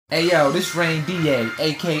Hey yo, this Rain DA,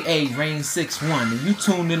 aka Rain 61, and you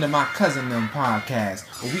tuned into my Cousin Them podcast,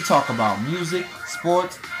 where we talk about music,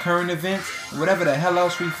 sports, current events, whatever the hell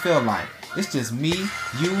else we feel like. It's just me,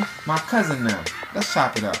 you, my cousin them. Let's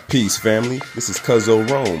chop it up. Peace, family. This is Cuzzo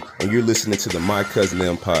Rome, and you're listening to the My Cousin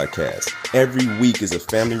Them podcast. Every week is a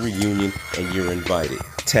family reunion, and you're invited.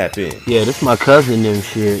 Tap in. Yeah, this my cousin them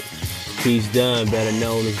shit. Peace Dunn, better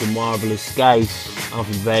known as the Marvelous Skice. I'm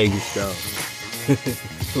from Vegas, though.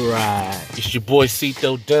 Right. It's your boy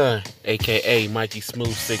Cito Dunn, aka Mikey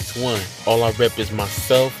Smooth 61. All I rep is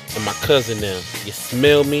myself and my cousin them. You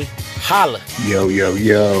smell me? Holla. Yo.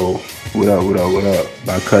 What up?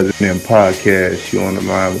 My Cousin Them podcast. You on the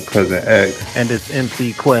line with Cousin X. And it's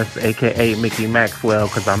MC Quest, aka Mickey Maxwell,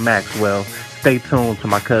 cause I'm Maxwell. Stay tuned to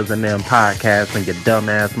my Cousin Them podcast and your dumb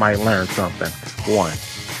ass might learn something. One.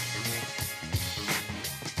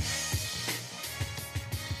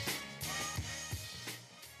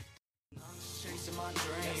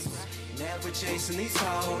 Chasing these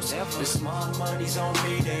hoes, the small money's on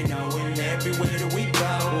me, they knowin' everywhere that we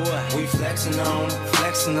go. We flexing on them,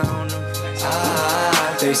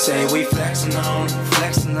 they say we flexing on them,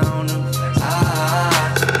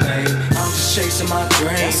 hey, I'm just chasing my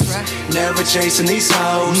dreams, never chasing these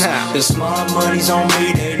hoes. The small money's on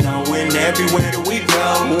me, they knowin' everywhere that we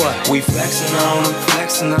go. We flexing on them,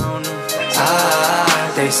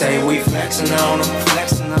 they say we flexing on them,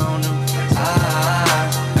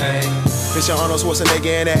 It's your Arnold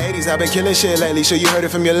Schwarzenegger in the 80s. I've been killing shit lately, sure you heard it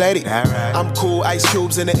from your lady. Right. I'm cool, ice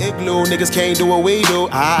cubes in the igloo. Niggas can't do what we do.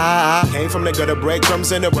 Came from the gutter,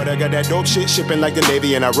 breadcrumbs in the butter. Got that dope shit shipping like the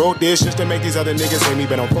Navy. And I wrote this just to make these other niggas hate me.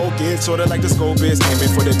 But I'm focused, sorta like the scope is. Aiming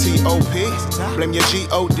for the T.O.P. Blame your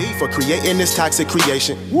G.O.D. for creating this toxic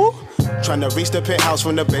creation. Woo! Tryna reach the penthouse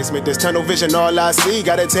from the basement. This tunnel vision, all I see.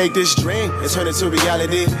 Gotta take this dream and turn it to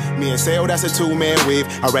reality. Me and Sayo, that's a two-man weave.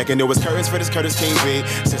 I reckon it was curtains for this Curtis King beat.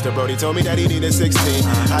 Sister Brody told me that he needed 16.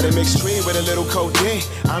 I done mixed tree with a little codeine.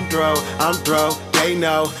 I'm throw. They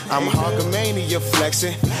know I'm Hawkamania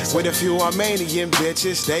flexing with a few Armenian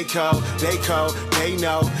bitches. They cold. They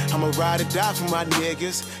know I'ma ride or die for my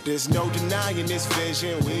niggas. There's no denying this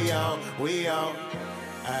vision. We on.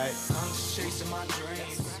 Aight. I'm just chasing my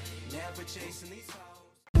dreams. Never chasing these hoes.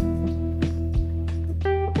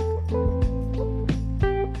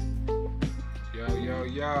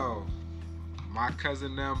 Yo. My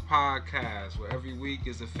Cousin Them podcast, where every week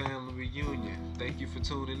is a family reunion. Thank you for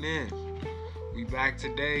tuning in. We back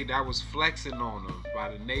today. That was Flexing on Them by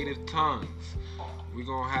the Native Tongues. We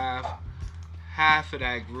gonna have half of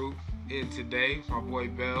that group in today. My boy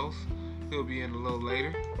Bells. He'll be in a little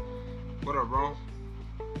later. What up, Rome?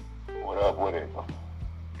 What up with it?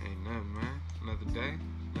 Ain't nothing, man. Another day.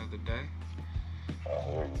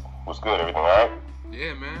 What's good? Everything alright?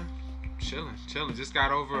 Yeah, man. Chilling. Just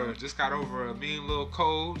got over a mean little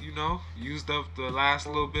cold, you know. Used up the last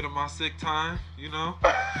little bit of my sick time, you know.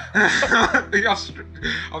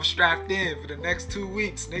 I'm strapped in for the next 2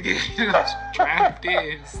 weeks, nigga. I'm strapped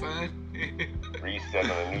in, son. Reset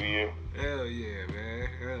on the new year? Hell yeah, man.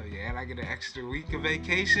 Hell yeah. And I get an extra week of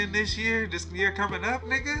vacation this year coming up,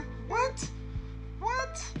 nigga. What?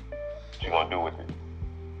 What you gonna do with it?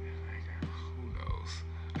 Who knows?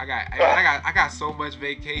 I got so much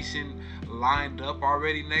vacation lined up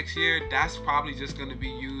already next year. That's probably just gonna be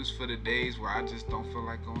used for the days where I just don't feel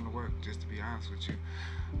like going to work, just to be honest with you.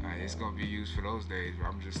 It's gonna be used for those days where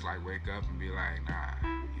I'm just like wake up and be like, nah,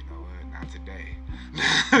 you know what, not today.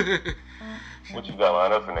 What you got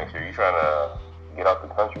lined up for next year? You trying to get out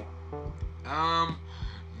the country? Nah,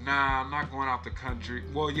 I'm not going out the country.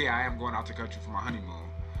 Well, yeah, I am going out the country for my honeymoon.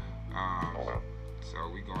 So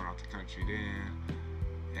we going out the country then,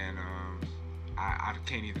 and I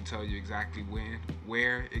can't even tell you exactly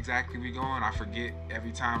where exactly we going. I forget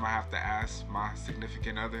every time. I have to ask my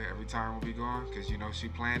significant other every time we'll be going, because you know she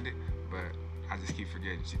planned it, but I just keep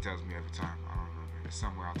forgetting. She tells me every time. I don't remember. It's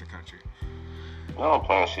somewhere out the country. I don't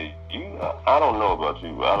plan shit. I don't know about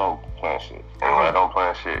you, but I don't plan shit. And when I don't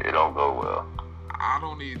plan shit, it don't go well. I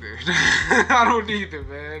don't either,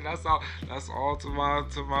 man. That's all to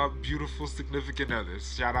my beautiful significant other.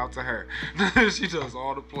 Shout out to her. She does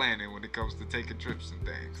all the planning when it comes to taking trips and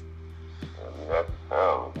things. You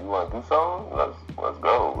want to do something? Let's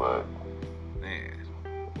go. But man,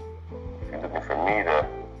 if you're looking for me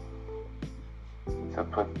to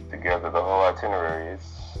put together the whole itinerary,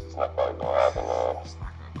 it's not probably gonna happen. It's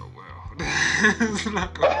not gonna go well. It's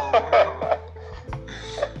not gonna go well.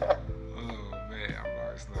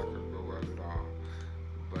 It's not gonna go well at all.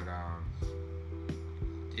 But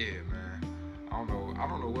yeah, man. I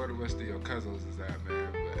don't know where the rest of your cousins is at, man.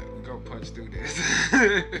 But we gonna punch through this.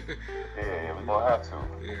 Yeah, we're gonna have to.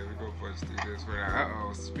 Yeah, we're gonna punch through this right now.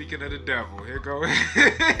 Uh-oh, speaking of the devil, here go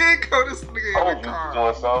here go this nigga in the car.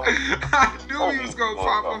 Doing something? I knew he was gonna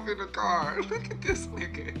pop up in the car. Look at this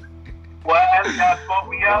nigga. What? Y'all spoke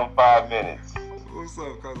me up? In 5 minutes. What's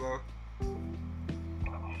up, cuzzo?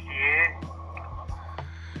 Shit.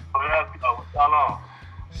 What up? What's going on?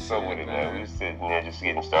 So with it, man, we sitting there just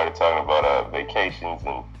getting started talking about vacations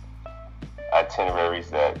and itineraries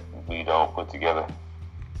that we don't put together.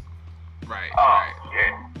 Right,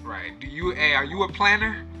 Yeah. right. Are you a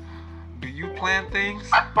planner? Do you plan things?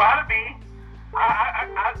 I try to be. I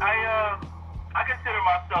consider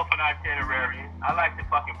myself an itinerarian. I like to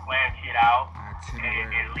fucking plan shit out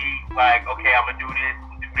and leave like, okay, I'm gonna do this,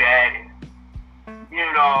 do that, and you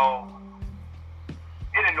know,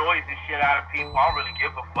 it annoys the shit out of people. I don't really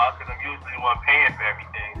give a fuck because I'm usually the one paying for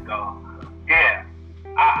everything. So yeah,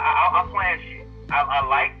 I plan shit. I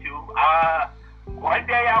like to. One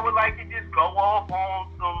day I would like to just go off on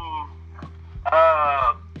some,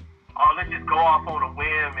 let's just go off on a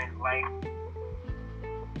whim and like,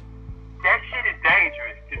 that shit is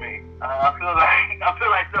dangerous to me. I feel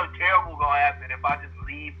like something terrible gonna happen if I just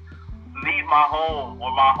leave my home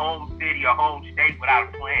or my home city or home state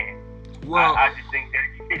without a plan. Well, I just think that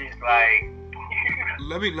shit is like.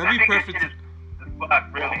 let me preface.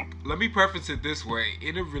 Really. Let me preface it this way: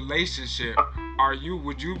 in a relationship,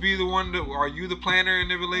 would you be the one are you the planner in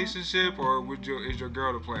the relationship, or is your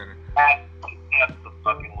girl the planner? That's the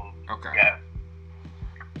fucking one. Okay. Yeah.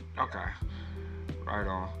 Okay. Right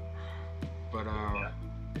on. But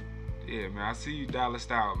yeah, man, I see you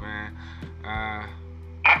Dallased out, man.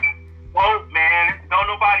 Well, man, don't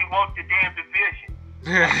nobody want the damn division. I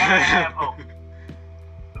gotta have hope.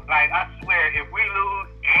 Like, I swear, if we lose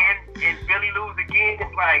and Philly lose again,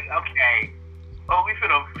 it's like, okay, we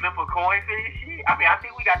finna flip a coin for this shit? I mean, I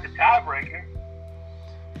think we got the tiebreaker.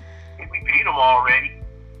 I think we beat them already.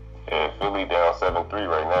 Yeah, Philly down 7-3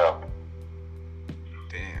 right now.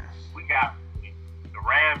 Damn. We got the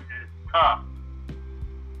Rams is tough.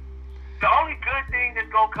 The only good thing that's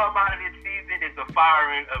gonna come out of this season is the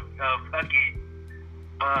firing of fucking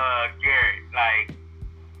Garrett. Like,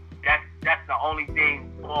 that's the only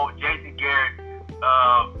thing. Well, Jason Garrett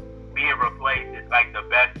being replaced is like the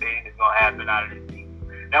best thing that's gonna happen out of this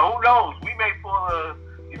season. Now, who knows? We may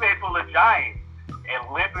pull a Giants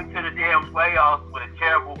and limp into the damn playoffs with a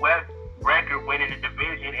terrible West record, winning the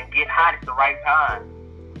division and get hot at the right time.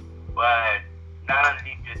 But not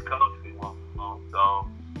underneath this coach we won't. So.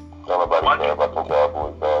 Don't nobody care about the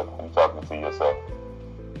Cowboys, man. You talking to yourself.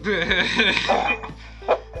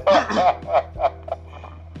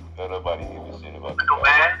 Don't nobody give a shit about the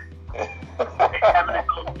Cowboys.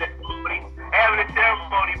 Having a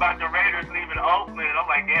ceremony about the Raiders leaving Oakland. I'm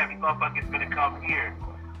like, damn, these motherfuckers gonna come here.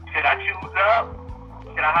 Should I choose up?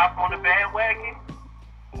 Should I hop on the bandwagon?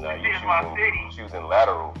 No, this is my city. You choosing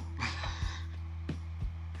lateral.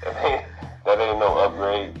 That ain't no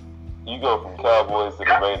upgrade. You go from Cowboys to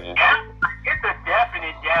the Raiders. It's a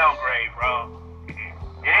definite downgrade, bro.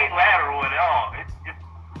 It ain't lateral at all. It's just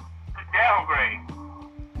a downgrade.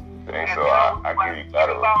 Dang, so I give you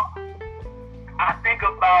lateral. I think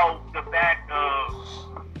about the fact of,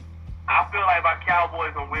 I feel like my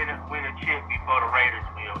Cowboys will win a chip before the Raiders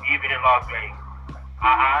will, even in Las Vegas.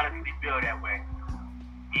 I honestly feel that way.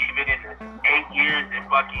 Even in the 8 years that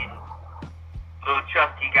fucking little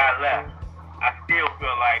Chusky got left, I still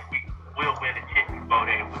feel like we will win a chip before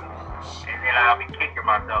they will. And then I'll be kicking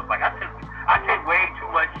myself. Like, I take way too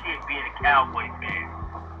much shit being a Cowboys fan.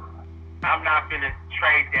 I'm not gonna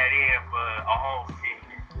trade that in for a home team.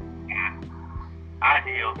 I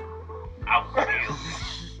will deal.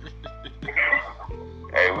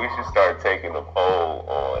 Hey, we should start taking a poll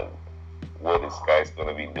on what this guy's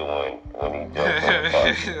gonna be doing when he jumps on the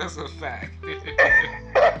car. That's a fact. We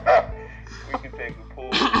can take a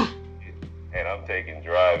poll, and I'm taking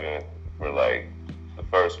driving for like the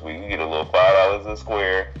first week. We get a little $5 a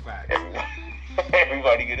square.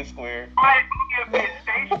 Everybody get a square. I have been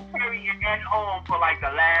stationary at home for like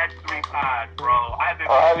the last 3 pods, bro. I haven't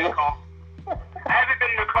been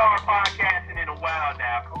in the car podcasting in a while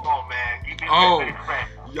now. Come on, man. Give me a bit of credit.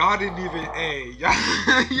 Y'all didn't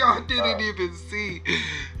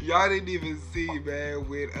even see, man,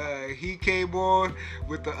 when he came on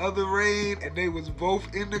with the other rain and they was both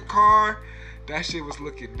in the car. That shit was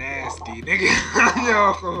looking nasty, nigga.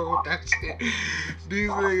 Yo, that shit.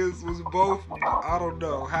 These niggas was both, I don't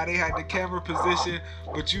know how they had the camera position,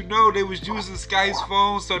 but you know they was using Skype's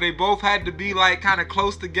phone, so they both had to be like kind of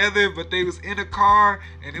close together, but they was in a car,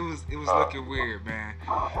 and it was looking weird, man.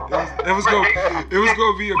 It was gonna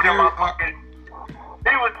be a very.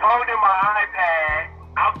 He was holding my iPad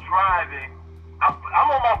I'm driving. I'm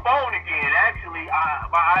on my phone again. Actually,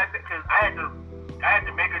 because I had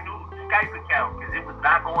to make a new Skype account because it was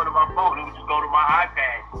not going to my phone. It would just go to my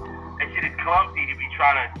iPad. That shit is clumsy to be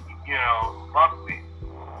trying to, fuck with.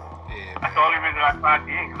 Yeah, that's the only reason I tapped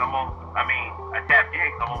in because I tapped in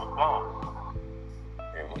because I'm on the phone.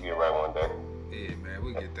 Yeah, we'll get right one day. Yeah, man,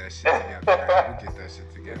 we'll get that shit together. Man. We'll get that shit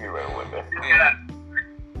together. We'll get right one day.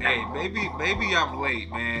 Hey, maybe I'm late,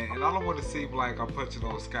 man, and I don't want to seem like I'm punching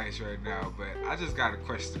on Skype right now, but I just got a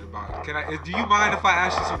question about it. Do you mind if I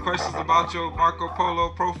ask you some questions about your Marco Polo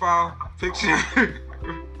profile picture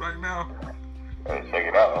right now? Hey, check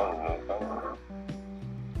it out.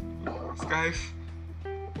 Skype?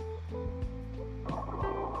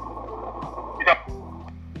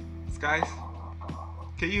 Skype?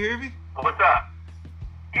 Can you hear me? What's up?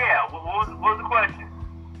 Yeah, what was the question?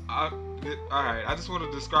 Alright, I just want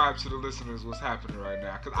to describe to the listeners what's happening right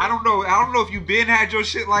now. Cause I don't know if you been had your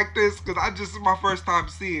shit like this, cause this is my first time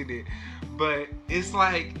seeing it. But it's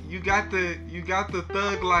like you got the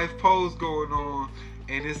thug life pose going on,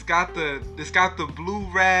 and it's got the blue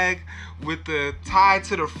rag with the tie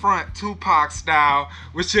to the front, Tupac style,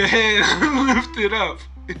 with your head lifted up.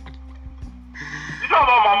 You talking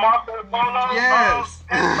about my Marco Polo? Yes.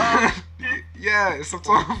 Yes, I'm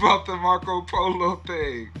talking about the Marco Polo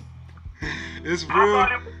thing. It's real.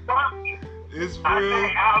 It's real.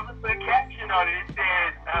 I was put a caption on it. It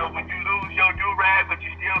says, when you lose your do-rag, but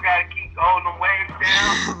you still gotta keep holding them waves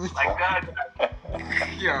down. Like that.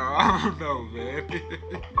 Yo, I don't know, man.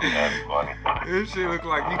 That's funny. This shit look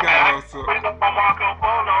like you got on some. I put it up on Marco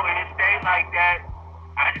Polo and it stayed like that.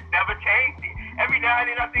 I just never changed it. Every now and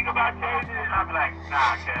then I think about changing it and I'm like,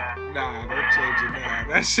 nah, cuz. Nah, don't change it now.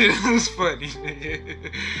 That shit is funny,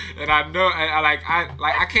 nigga. And I know,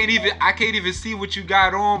 I can't even see what you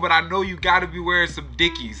got on, but I know you gotta be wearing some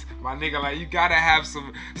Dickies, my nigga. Like you gotta have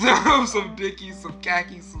some Dickies, some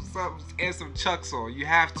khakis, some something, and some Chucks on. You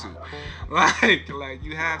have to, like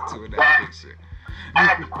you have to in that picture. I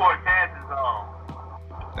had the Cortezes on.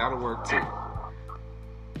 That'll work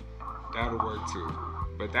too.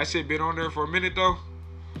 But that shit been on there for a minute though?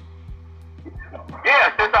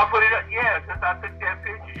 Yeah, since I put it up. Yeah, since I took that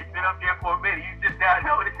picture, it's been up there for a minute. You just now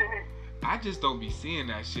noticing it? I just don't be seeing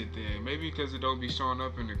that shit then. Maybe because it don't be showing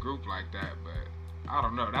up in the group like that, but I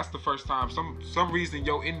don't know. That's the first time some reason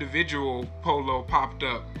your individual polo popped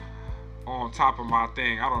up on top of my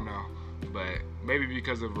thing. I don't know. But maybe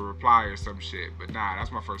because of a reply or some shit. But nah,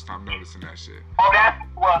 that's my first time noticing that shit. Oh, that's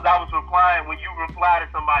what I was replying. When you reply to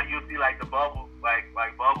somebody, you'll see like the bubbles, like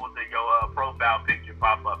bubbles in your profile picture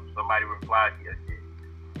pop up. Somebody replied to your shit.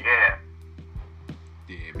 Yeah.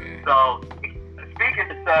 Yeah, man. So, speaking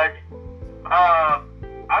of such,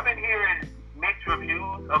 I've been hearing mixed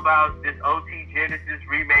reviews about this OT Genesis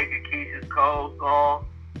remake of Keisha's Cole song.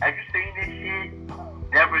 Have you seen this shit?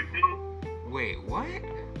 Never do. Wait, what?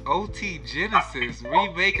 OT Genesis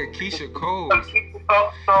remake of Keisha Cole's.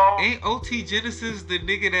 Ain't OT Genesis the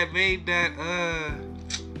nigga that made that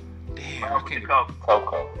damn, I can't even.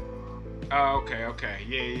 Coco. Oh, okay.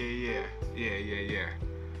 Yeah.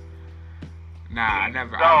 Nah, I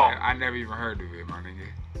never even heard of it, my nigga.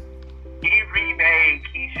 He remade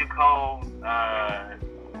Keisha Cole's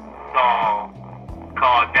song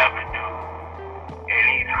called Never Do. And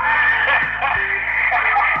he's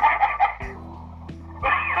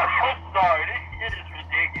I'm sorry, this shit is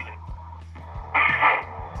ridiculous.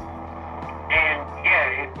 And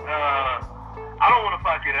yeah, it's I don't want to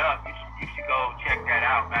fuck it up. You should go check that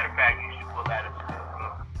out. Matter of fact, you should pull that up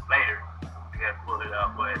later. You gotta pull it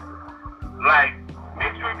up, but like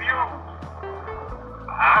mixed reviews.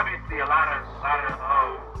 Obviously, a lot of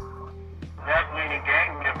left-leaning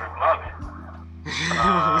gang members love it.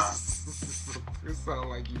 It sounds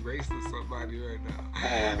like you racing somebody right now.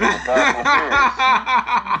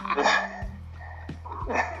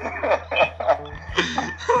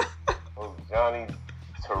 Oh, Johnny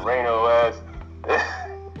Toreno ass.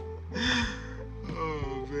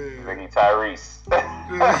 Oh man. Ricky Tyrese.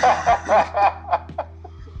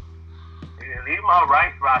 Yeah, leave my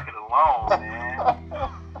rice rocket alone, man.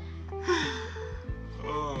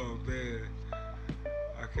 Oh man.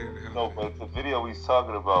 I can't help No, it. but the video we was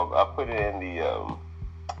talking about, I put it in the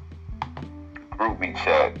GroupMe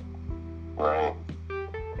chat, right?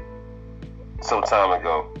 Some time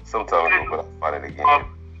ago, but I'll find it again.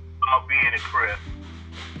 I'll be in the crib.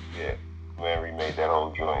 Yeah, man, remade that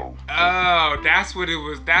whole joint. Oh, that's what it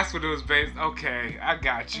was based. Okay, I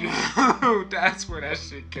got you. That's where that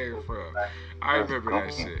shit came from. I remember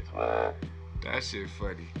that shit. Man. That shit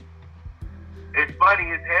funny. It's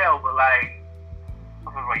funny as hell, but like, I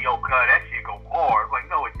was like, yo, cuz, that shit go hard. I was like,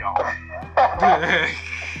 no, it don't.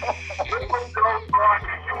 It goes hard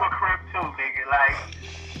because you a crib too, nigga. Like,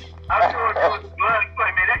 I'm sure it was blood.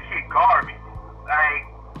 Like, man, that shit garbage. Like,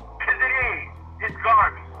 cause it is. It's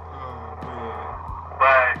garbage.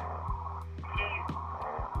 But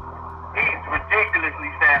he's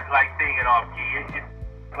ridiculously fast, like singing off key.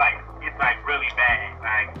 It's like really bad.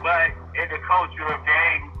 Like, but in the culture of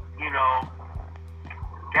game, you know,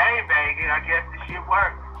 game banging, I guess the shit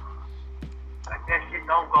works. Like that shit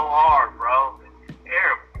don't go hard, bro. It's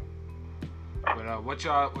terrible. But what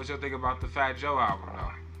y'all think about the Fat Joe album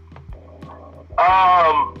though?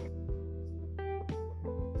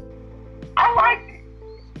 I liked it.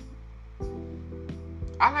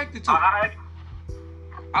 I liked it too.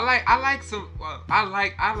 I like some. Well, I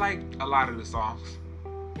like a lot of the songs.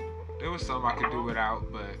 There was some I could do without,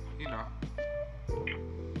 but you know.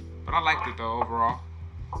 But I liked it though overall.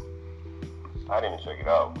 I didn't check it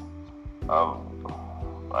out.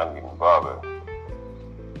 I didn't even bother.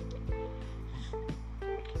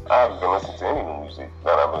 I haven't been listening to any new music.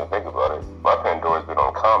 Now that I really think about it, my Pandora's been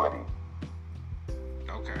on comedy.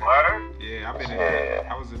 Okay. Word? Yeah, I've been in that.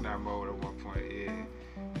 I was in that mode at one point. Yeah.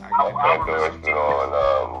 Pandora's been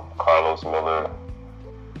on Carlos Miller,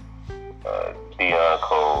 Dion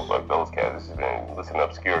Cole, like those cats. Has been listening to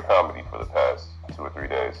obscure comedy for the past 2 or 3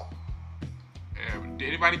 days. Did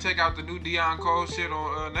anybody check out the new Dion Cole shit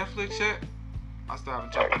on Netflix yet? I still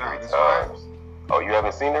haven't checked it out. It's fine. Oh, you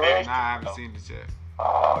haven't seen it yet? Nah, I haven't seen it yet.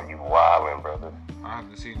 Oh, you wildin', brother. I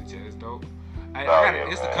haven't seen it yet. It's dope.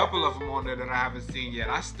 It's a couple of them on there that I haven't seen yet.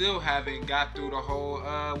 I still haven't got through the whole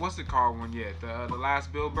what's it called one yet? The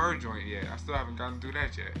last Bill Burr joint yet. I still haven't gotten through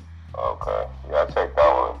that yet. Okay, yeah, I checked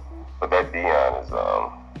that one. But that Dion is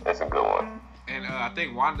it's a good one. And I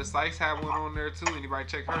think Wanda Sykes had one on there too. Anybody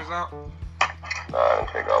check hers out? Nah, I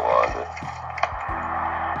didn't check out Wanda.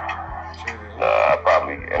 Nah,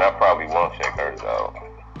 I probably won't check hers out.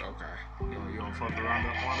 Okay. You don't fuck around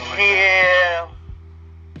with Wanda like that?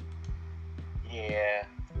 Yeah.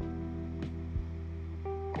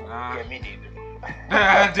 Nah. Yeah, me neither.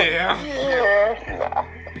 Damn. Yeah.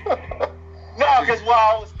 No, because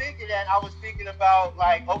while I was thinking that, I was thinking about,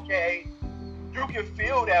 like, okay, you can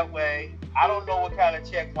feel that way. I don't know what kind of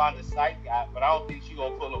check Wanda Sykes got, but I don't think she's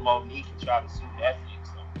going to pull a Monique and try to sue Netflix.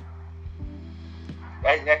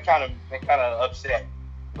 That kind of upset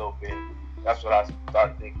a little bit. That's what I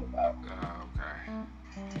started thinking about. Okay.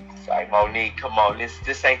 It's like, Monique, come on, this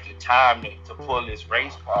ain't the time to pull this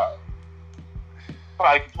race card.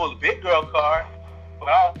 Probably can pull a big girl card, but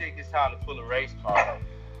I don't think it's time to pull a race card.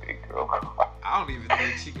 Big girl card. I don't even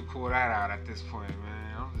think she can pull that out at this point, man.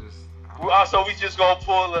 So we just gonna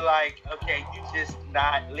pull it like, okay, you just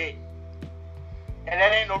not lit. And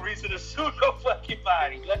that ain't no reason to sue no fucking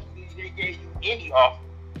body. Luckily, they gave you any offer.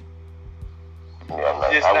 Yeah,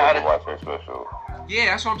 I wouldn't watch her special. Yeah,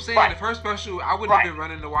 that's what I'm saying. Right. The first special, I wouldn't have been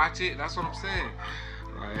running to watch it. That's what I'm saying.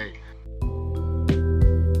 Like.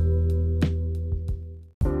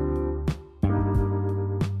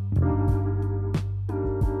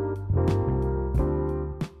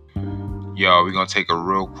 Yo, we're going to take a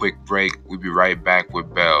real quick break. We'll be right back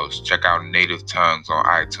with Bells. Check out Native Tongues on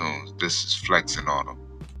iTunes. This is Flexing on Them.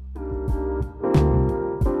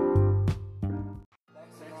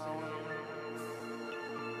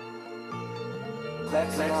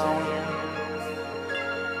 Flexing on them.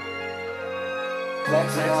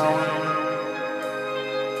 Flexing on them.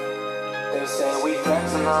 They say we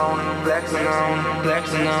flexing on them. Flexing on them.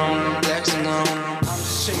 Flexing on them. Flexing on them. I'm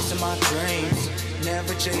just chasing my dreams.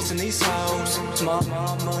 Never chasing these hoes. Small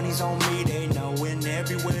money's on me, they know. And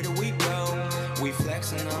everywhere that we go, we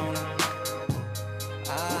flexing on them.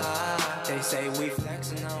 They say we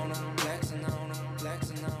flexing on them, flexing on them,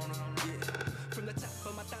 flexing on them. Yeah. From the top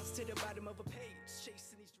of my thoughts to the bottom of a page,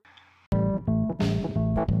 chasing these.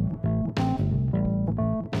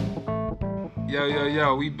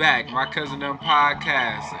 Yo, we back. My Cousin Them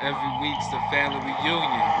podcast. Every week's the family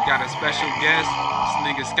reunion. We got a special guest. This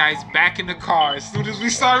nigga Sky's back in the car as soon as we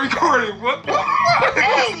start recording. What the fuck?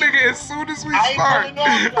 This nigga as soon as we start.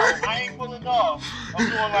 I ain't pulling off. I'm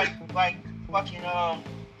doing like fucking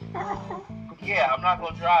yeah, I'm not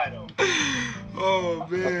gonna try though. Oh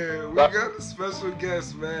man, we got a special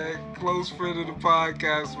guest, man. Close friend of the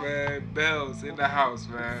podcast, man. Bells in the house,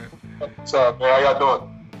 man. What's up, man? How y'all doing?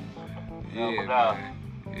 Yeah, man.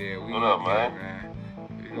 Yeah, we man.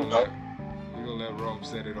 We gonna let Rome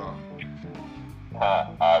set it off.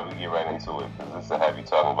 Alright, we get right into it. Cause this is a heavy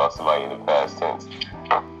talking about somebody in the past tense.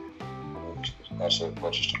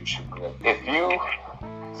 If you,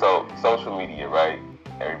 so social media, right?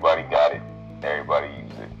 Everybody got it. Everybody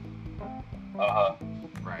use it.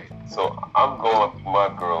 Right. So I'm going through my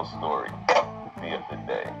girl's story the other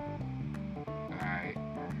day. Alright.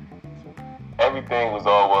 Everything was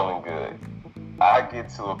all well and good. I get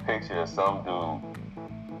to a picture of some dude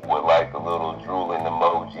with like a little drooling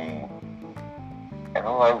emoji. And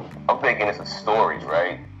I'm thinking it's a story,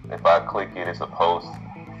 right? If I click it, it's a post,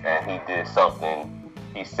 and he did something,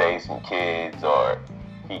 he saved some kids, or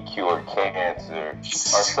he cured cancer, or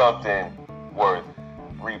something worth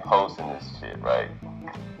reposting this shit, right?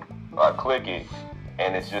 So I click it,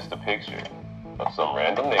 and it's just a picture of some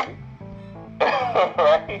random nigga,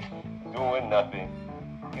 right? Doing nothing.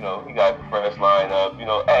 You know, he got the fresh line up, you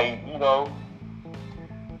know, hey, you know,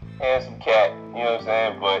 handsome cat, you know what I'm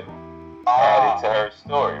saying? But added to her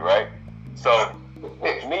story, right? So,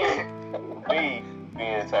 me being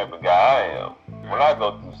the type of guy I am, when I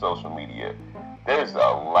go through social media, there's a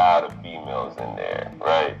lot of females in there,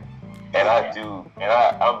 right? And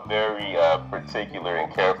I'm very particular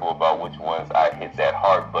and careful about which ones I hit that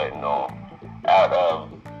heart button on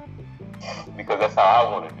because that's how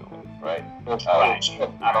I want to do it, right?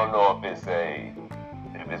 I don't know if it's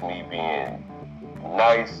me being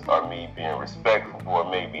nice or me being respectful or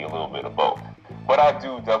maybe a little bit of both. But I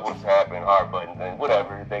do double tap and heart buttons and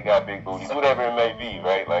whatever, if they got big booties, whatever it may be,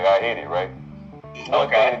 right? Like I hit it, right?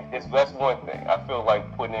 That's one thing. I feel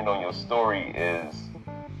like putting it on your story is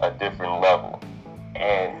a different level.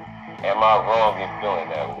 And am I wrong in feeling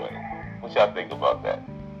that way? What y'all think about that?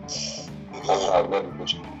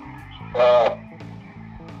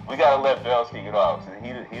 We gotta let Bell speak it off.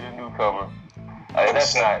 He the newcomer.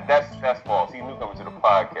 That's false. He's newcomer to the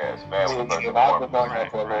podcast, man. I've been on here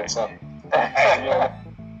for a long time. I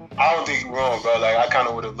don't think you're wrong, bro. Like I kind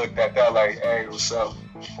of would have looked at that like, hey, what's up?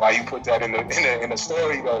 Why you put that in the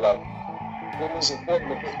story though? Like, what was important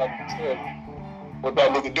to put like you said? What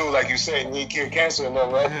that nigga do? Like you said, he cured cancer and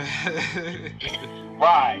all, right?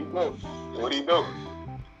 Right. What he do?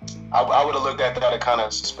 I would have looked at that kind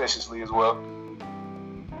of suspiciously as well.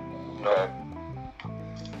 What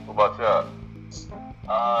about y'all?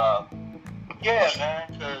 Yeah, man,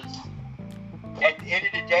 because at the end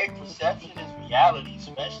of the day, perception is reality,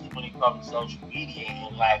 especially when it comes to social media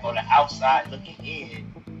and like on the outside looking in.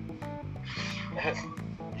 If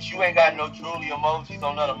you ain't got no drooly emojis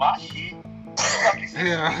on none of my shit, like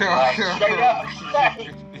straight up,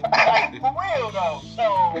 like for real though.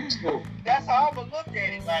 So that's how I'm gonna look at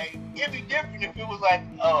it. Like it'd be different if it was like,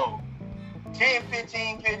 10,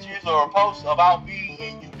 15 pictures or a post about me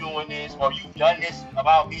and you doing this, or you've done this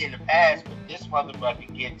about me in the past, but this motherfucker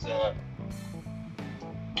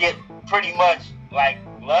get pretty much like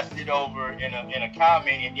lusted over in a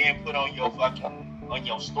comment and then put on your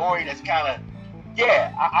story. That's kind of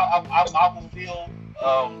I will feel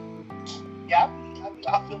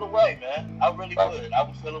I feel away, man. I really would. I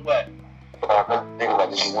would feel away. I think like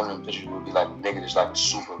this is one of them pictures would be like nigga that's like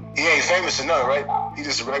super. He ain't famous enough, right? He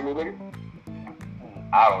just a regular nigga.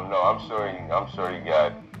 I don't know. I'm sure he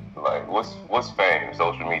got like what's fame?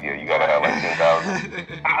 Social media. You gotta have like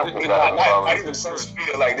 10,000. I even social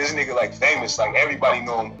media like this nigga like famous. Like everybody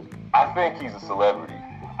know him. I think he's a celebrity.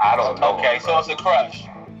 I don't know. Okay, so it's a crush.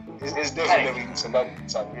 It's different than being a celebrity.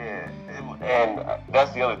 Yeah, and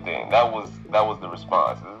that's the other thing. That was the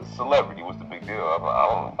response. It's a celebrity. What's the big deal? I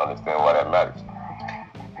don't understand why that matters.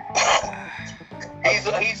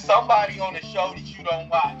 He's somebody on the show that you don't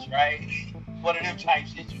watch, right? One of them type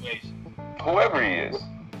situations. Whoever he is.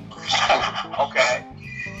 Okay.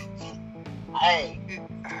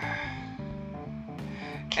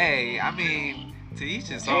 Hey, I mean, to each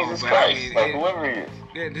his own. Jesus but Christ, I mean, like whoever he is.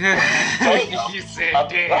 You said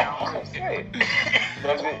damn.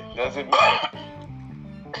 Does it matter?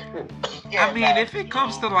 I mean, if it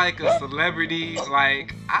comes to like a celebrity,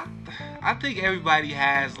 like I think everybody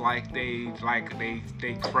has like they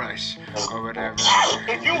crush or whatever.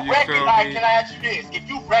 If you recognize, can I ask you this? If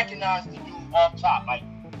you recognize the dude off top, like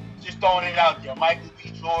just throwing it out there, Michael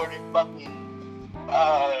B. Jordan, fucking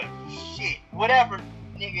shit, whatever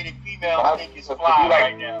nigga the female think is fly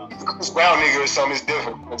right now. Chris Brown nigga or something is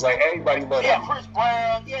different. It's like everybody knows. Yeah, Chris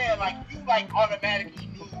Brown. Yeah, like you like automatically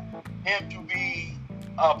knew him to be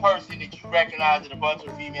a person that you recognize that a bunch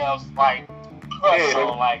of females like crush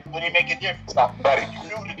on. Like, would it make a difference? You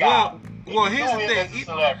knew the guy. Well, here's the thing.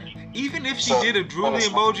 Even if she did a drooly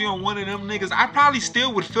emoji on one of them niggas, I probably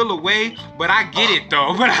still would feel away, but I get it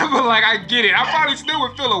though. But I feel like I get it. I probably still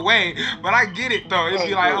would feel away, but I get it though. It'd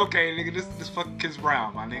be like, okay, nigga, this fucking Chris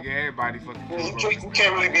Brown, my nigga. Everybody fucking Chris Brown. You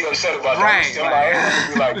can't really be upset about that.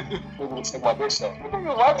 Right. Like, take my bitch stuff.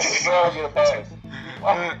 Why did Chris Brown get a pass?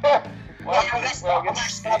 It's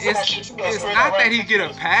not that he get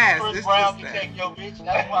a pass. It's Brown just can that. take your bitch.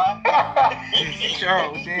 That's why.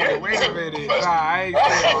 Yo, damn, wait a minute. Nah, I ain't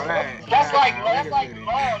saying all that. That's Nah, like nah, that's wait a like minute.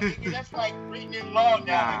 law, nigga. That's like written in law now.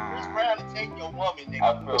 Nah. Chris Brown to take your woman, nigga. I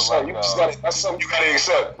feel So like you just gotta, that's something you gotta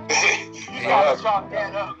accept. You gotta chalk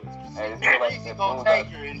that up. Hey, it's The like reason that gonna fool take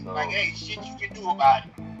got- her is so- like, hey, shit you can do about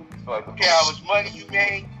it. so like I don't care how much money you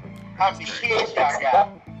made, how many kids y'all got.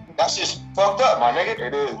 That's just fucked up, my nigga.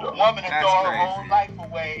 It is, A bro. woman to That's throw her crazy. whole life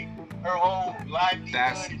away, her whole livelihood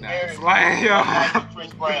That's and nuts. marriage. Like, yo. Like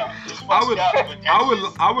Chris Brown. It's fucked I would, up, but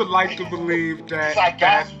that's I would like to believe that, It's like,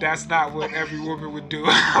 guys- that's not what every woman would do.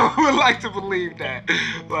 I would like to believe that.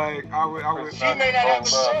 Like, I would. She may not have a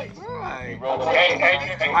choice. Like,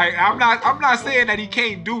 Hey, I'm not saying that he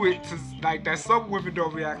can't do it. To, like that, some women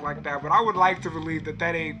don't react like that, but I would like to believe that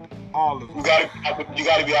ain't all of them. you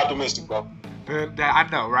gotta be optimistic, bro. That I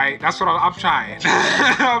know, right? That's what I'm trying.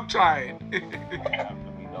 I'm trying. I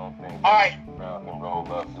really don't think All right. Brown can roll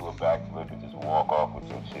up, do a backflip, and just walk off with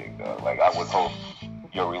your chick, dog. Like, I would hope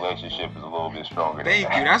your relationship is a little bit stronger Thank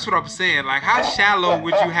than you. that. That's what I'm saying. Like, how shallow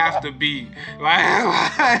would you have to be?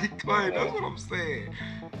 Like that's what I'm saying.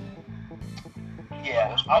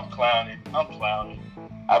 Yeah, I'm clowning.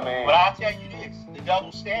 I mean, But I'll tell you this, the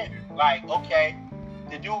double standard. Like, okay,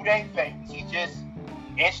 the dude ain't famous. He just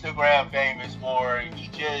Instagram famous, or he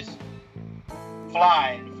just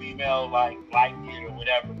flying. The female liked it or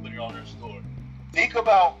whatever, put it on her story. Think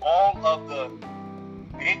about all of the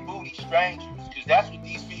big booty strangers, because that's what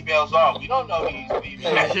these females are. We don't know these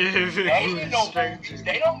females. They ain't in no movies.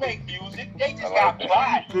 They don't make music. They just got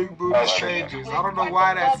body. Big booty strangers. I don't know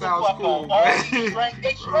why that sounds cool. All these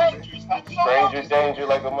they strangers. Like, you don't know stranger danger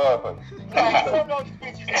like a motherfucker. like, you don't know these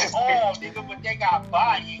bitches at all, nigga, but they got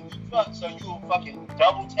body and you fuck, so you will fucking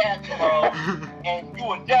double tap them all, and you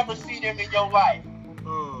will never see them in your life.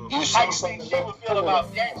 You How you think she would feel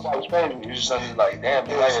about that shit? You just like, damn,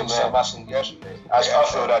 dude, I seen something I seen yesterday. I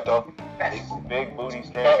feel that though. Big booty It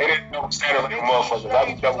stranger. ain't no standard like a motherfucker.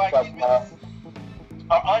 I be double Like, tap, these bitches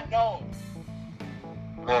are unknown.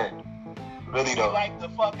 man. Really We though, like the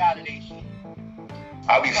fuck out of this shit.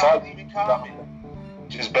 I be We not following even comment.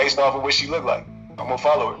 just based off of what she look like. I'm gonna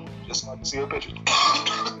follow her just so I can see her pictures.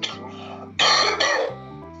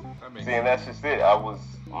 See, and that's just it.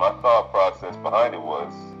 My thought process behind it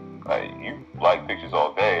was, like, you like pictures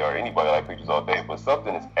all day, or anybody like pictures all day, but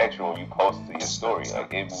something is extra when you post it to your story.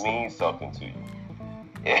 Like, it means something to you.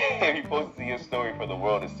 If you post it to your story for the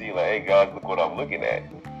world to see, like, hey guys, look what I'm looking at,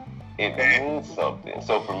 it means something.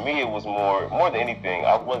 So for me, it was more than anything.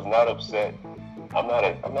 I was not upset. I'm not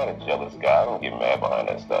a jealous guy. I don't get mad behind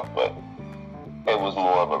that stuff, but it was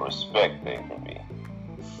more of a respect thing for me.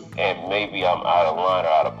 And maybe I'm out of line or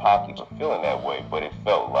out of pocket for feeling that way, but it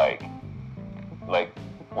felt like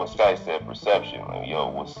what Sky said, perception. Like, yo,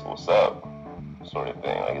 what's up, sort of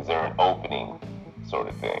thing. Like, is there an opening, sort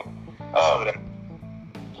of thing.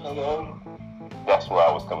 That's where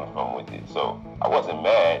I was coming from with it. So I wasn't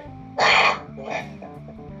mad.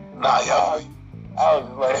 Nah, yo. I was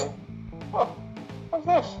just like, what's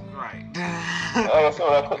this? Right. Like I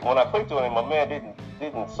said, when I clicked on it, my man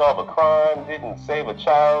didn't solve a crime, didn't save a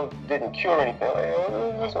child, didn't cure anything. Like,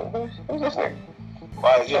 who's this nigga?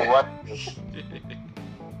 Why? Yeah, what?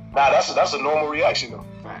 Nah, that's a normal reaction though.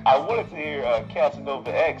 I wanted to hear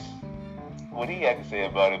Casanova X, what he had to say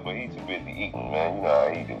about it, but he's too busy eating, man. You know how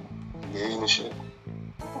he do. Yeah, eating shit.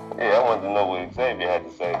 Yeah, I wanted to know what Xavier had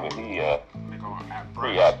to say, but he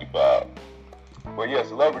preoccupied. But yeah,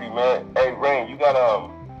 celebrity, man. Hey, Rain, you got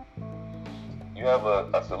you have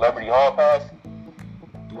a celebrity hall pass?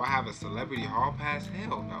 Do I have a celebrity hall pass?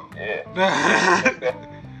 Hell no. Yeah.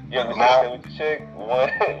 You ever seen with the chick? One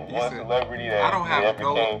celebrity that I don't have ever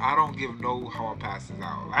came. I don't give no hall passes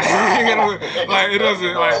out. Like it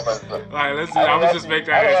doesn't like let's see. I would just make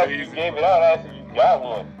that answer easy. You gave it out after you got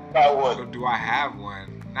one. So do I have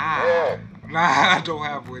one? Nah. Yeah. Nah, I don't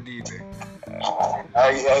have one either.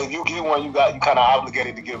 Hey, if you get one, you kind of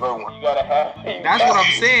obligated to give her one. You gotta have. That's what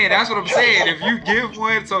I'm saying. That's what I'm saying. If you give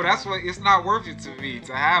one, so that's what it's not worth it to me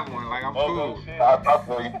to have one. Like I'm cool. I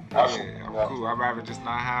feel you. Yeah, I'm cool. I'd rather just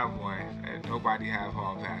not have one and nobody have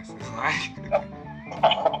hall passes. Like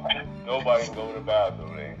nobody can go to the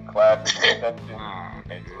bathroom. They classic exception. Nah,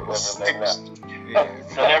 Yeah.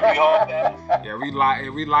 Celebrity hall pass. Yeah, we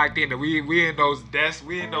locked in. We in those desks.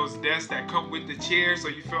 We in those desks that come with the chair, so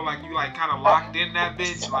you feel like you like kind of locked in that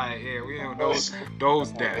bitch. Like yeah, we in those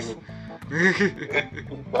desks.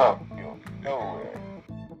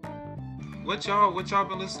 What y'all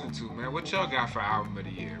been listening to, man? What y'all got for album of the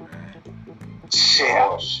year, man? Shit,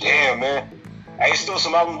 damn, man. Hey, still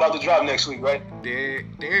some album about to drop next week, right? There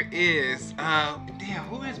is. Damn,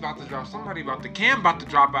 who is about to drop? Somebody Cam about to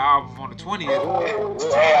drop an album on the 20th.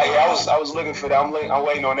 Hey, I was looking for that. I'm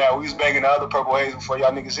waiting on that. We was banging the other Purple Haze before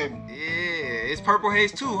y'all niggas hit me. Yeah, it's Purple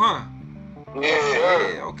Haze too, huh?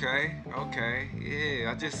 Yeah. Okay.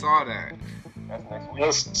 Yeah, I just saw that. That's next week.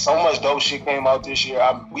 There's so much dope shit came out this year.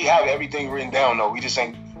 We have everything written down though. We just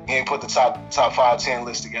ain't put the top 5, 10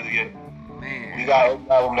 list together yet. Man, we got every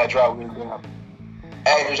album that dropped written down.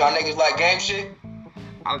 Hey, did y'all niggas like game shit?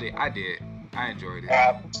 I did. I enjoyed it.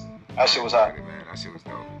 That shit was hot. Man, that shit was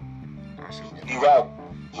dope. He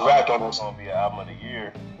rapped on It's gonna be an album of the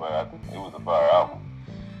year, but it was a fire album.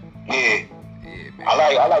 Yeah, man.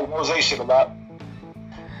 I like Rose shit a lot.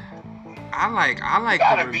 I like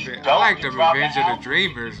the Revenge of the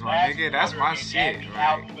Dreamers, my nigga. That's my shit.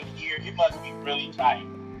 Like, it must be really tight.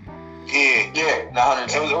 Yeah.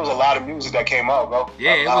 It was a lot of music that came out, bro.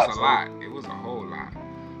 Yeah, it was a lot. It was a whole lot.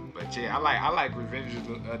 But yeah, I like Revenge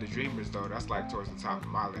of the Dreamers though. That's like towards the top of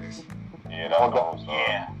my list. Yeah, that was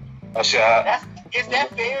Yeah. That shit. Is that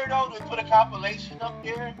fair though to put a compilation up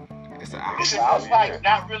there? It's an album. It's like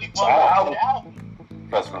not really one album.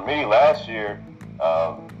 Because for me, last year,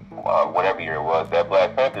 whatever year it was, that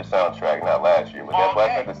Black Panther soundtrack, not last year, but that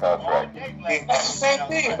Black Panther soundtrack. That's the same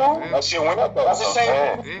thing, bro. That shit went up though. That's the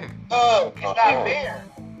same thing. It's not fair.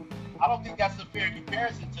 I don't think that's a fair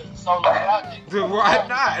comparison to the solo project. Dude, why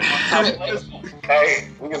not? Hey,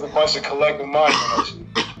 we get a bunch of collective minds on that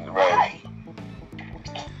shit. Right.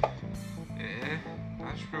 Yeah,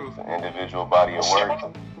 that's true. It's an individual body of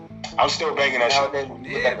work. I'm still banging that shit. Nowadays, when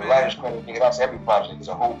you look at the writer's credit, nigga, that's every project. There's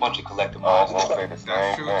a whole bunch of collective minds. That's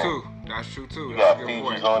true too. That's true too. You That's got a good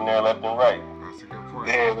features point. on there left and right. That's a good point.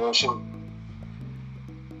 Yeah, real shit.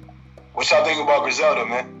 What y'all think about Griselda,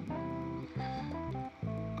 man?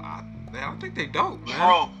 I think they dope, man.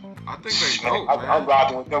 Bro. I think they dope, man. I'm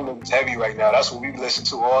rocking with them niggas heavy right now. That's what we listen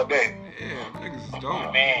to all day. Yeah, niggas is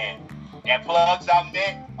dope. Man, that plugs I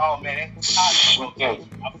met. Oh man, that's hot. I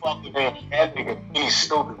fuck with Benny. That nigga, Benny's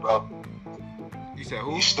stupid, bro. You said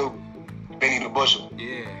who? He's stupid. Benny the Butcher.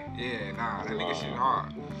 Yeah, nah, that nigga shit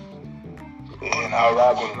hard. Yeah, and I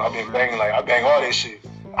rock with him. I've been banging, I bang all this shit.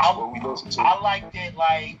 That's what we listen to. I like that,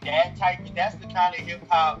 that type. That's the kind of hip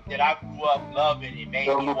hop that I grew up loving. It made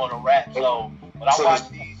me want to rap. So when I watch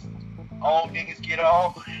these old niggas get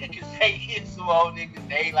on, because they hit some old niggas,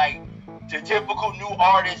 they like the typical new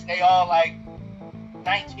artists. They all like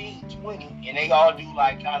 19, 20, and they all do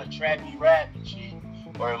like kind of trappy rap and shit,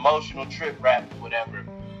 or emotional trip rap or whatever.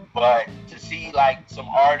 But to see like some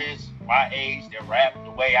artists my age that rap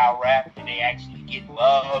the way I rap and they actually get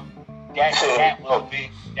love. That was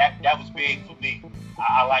big. That was big for me.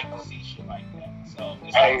 I like to see shit like that. So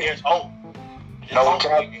it's like there's hope. No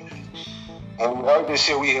cap. When we heard this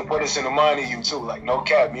shit, it put us in the mind of you too. Like no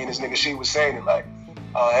cap. Me and this nigga, she was saying it like,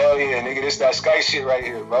 oh hell yeah, nigga, this that Sky shit right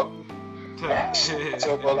here, bro.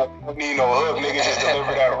 So bro, like I need no hook, nigga, just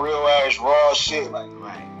deliver that real ass raw shit, like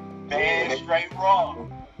man, straight raw,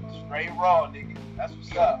 nigga. That's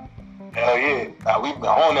what's up. Hell yeah. Nah, we been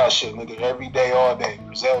on that shit, nigga, every day, all day.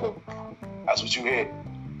 Griselda. That's what you hear.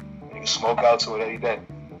 Nigga smoke out to it every day.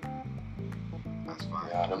 That's fine.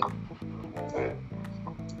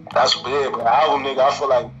 That's weird, but the album, nigga, I feel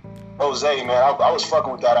like Jose, man, I was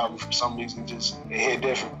fucking with that album for some reason. It hit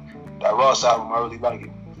different. That Ross album, I really like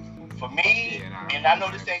it. For me, and I know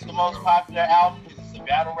this ain't the most popular album because it's a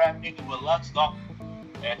battle rap nigga, but Lux Talk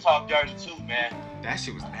and Talk Dirty too, man. That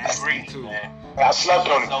shit was nasty too. Man. I slept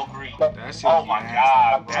on it. So green. That shit oh my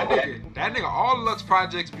god, bro. That nigga, all Lux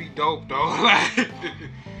projects be dope though. Like,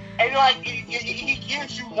 and like he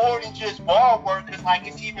gives you more than just bar work. Cause like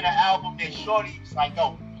it's even an album that Shorty was like,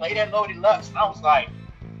 yo, play that Loaded Lux, and I was like,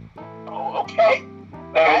 oh okay.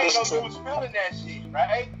 Like, I didn't know you was feeling that shit,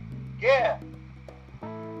 right? Yeah.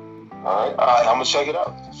 All right, I'm gonna check it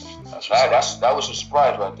out. That was a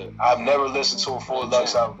surprise right there. I've never listened to a full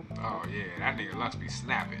Lux album. Oh yeah, that nigga Lux be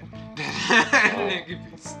snapping. That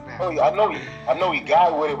nigga be snapping. Oh, yeah, I know he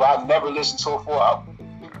got with it, but I've never listened to a full album.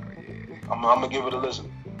 Oh yeah. I'm gonna give it a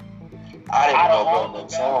listen. I didn't know all the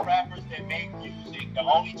battle rappers that make music, the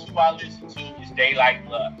only two I listen to is Daylight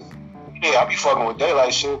Lux. Yeah, I be fucking with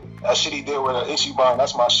Daylight shit. That shit he did with Ichiban,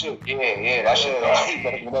 that's my shit. Yeah, that shit.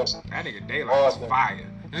 That nigga Daylight is fire.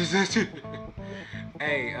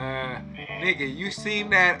 Hey, nigga, you seen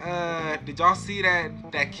that? Did y'all see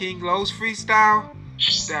that King Lowe's freestyle?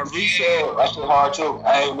 That recent. Yeah, that shit hard too.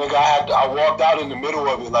 Hey, nigga, I walked out in the middle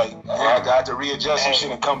of it, like I had to readjust some shit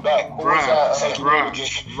and come back. Right,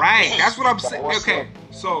 that's what I'm saying. Okay,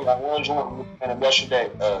 so that one joint and yesterday,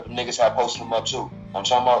 niggas had posted him up too. I'm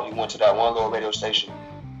talking about he went to that one little radio station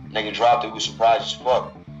Nigga dropped it. We was surprised as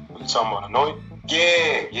fuck. What you talking about? Annoyed?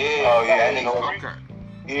 Yeah. Oh yeah, that nigga. Okay.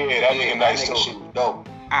 Yeah, that nigga nice That nigga shit too. was dope.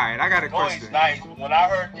 Alright, I got a Noise question. nice. When I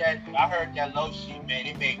heard that low shit, man,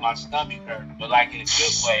 it made my stomach hurt. But like in a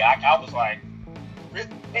good way. I was like,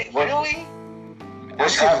 really? That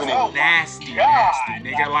What's shit was happening? nasty, God.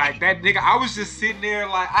 nigga. Like that nigga, I was just sitting there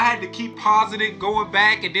like I had to keep pausing it, going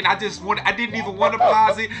back, and then I didn't even want to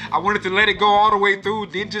pause it. I wanted to let it go all the way through,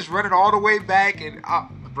 then just run it all the way back, and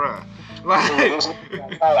bruh. Like,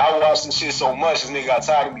 I watched this shit so much, this nigga got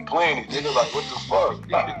tired of me playing it. Nigga like, what the fuck?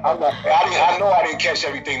 I'm like, I know I didn't catch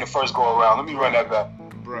everything the first go around. Let me run that back.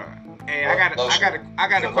 bruh. Hey, I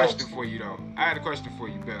got a question for you though. I had a question for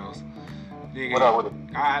you, Bells. Nigga, What up with it?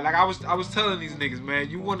 like I was telling these niggas, man,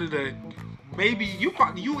 you one of the maybe you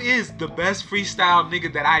is the best freestyle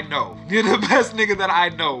nigga that I know. You're the best nigga that I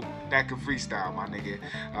know that can freestyle, my nigga.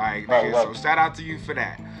 Alright, nigga. Right. So shout out to you for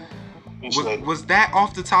that. Appreciate it. Was that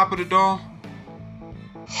off the top of the dome?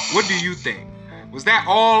 What do you think? Was that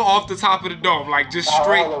all off the top of the dome, like just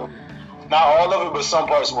straight? Not all of it, but some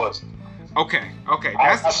parts was. Okay.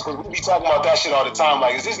 That's we be talking about that shit all the time.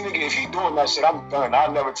 Like, is this nigga, if he doing that shit, I'm done. I'll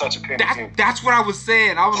never touch a pen again. That's what I was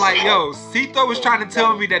saying. I was like, yo, Cito was trying to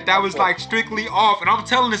tell me that was like strictly off, and I'm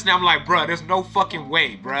telling this now. I'm like, bruh, there's no fucking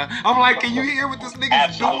way, bruh. I'm like, can you hear what this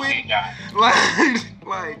nigga's doing?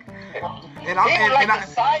 Like, and the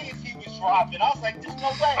science he was dropping. I was like, there's no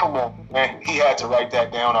way. Come on, man. He had to write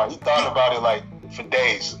that down. He thought about it like for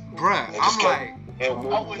days. Bruh, I'm like, I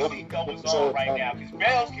wish Cito was on right now, because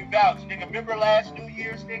Bells can vouch. Nigga, remember last New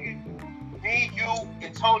Year's, nigga? Me, you,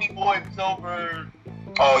 and Tony Boy was over.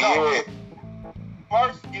 Oh, yeah.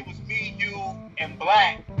 First, it was me, you, and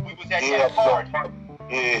Black. We was at that party.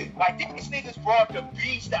 Yeah. Like, these niggas brought the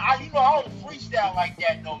beast. I don't freestyle like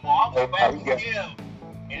that no more. I was back with him.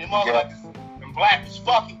 And the motherfuckers, and Black was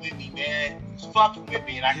fucking with me, man. He was fucking with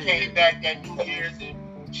me. And I came back that New Year's, and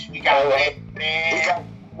we got lit, man.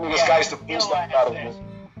 This guy's the freestyle battle, man.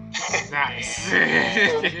 Nice.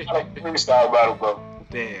 Freestyle battle, bro.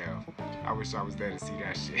 Damn. I wish I was there to see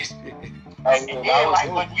that shit. And then, like,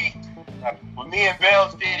 when me and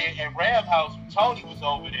Bells did it at Ram House, when Tony was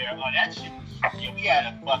over there, that shit was, we had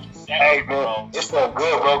a fucking second, hey, man, bro. it felt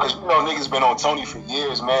good, bro, because niggas been on Tony for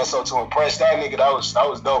years, man. So to impress that nigga, that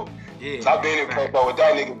was dope. Yeah. I've been impressed with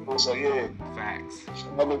that nigga, so yeah. Facts.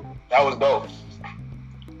 I mean, that was dope.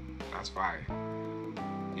 That's fire.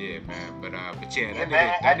 Yeah, man. But yeah, Yeah, that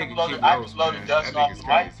man, nigga keep I lows, just blow the man. dust That off nigga's the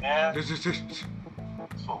mic, crazy. man.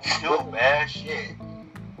 That's what we do, man. Shit.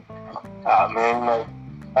 Man, like,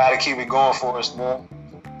 I had to keep it going for us, man.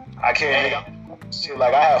 I can't, shit,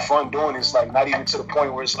 like, I have fun doing this, like, not even to the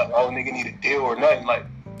point where it's like, oh, nigga need a deal or nothing. Like,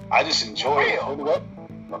 I just enjoy it.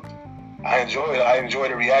 I enjoy it. I enjoy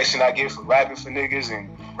the reaction I get from rapping for niggas and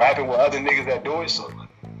rapping with other niggas that do it. So,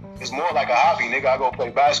 it's more like a hobby, nigga. I go play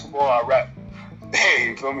basketball, I rap. Hey,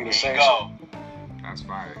 you feel me? The same shit. That's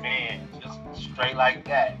fire. Man, just straight like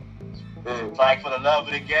that. Yeah. Like for the love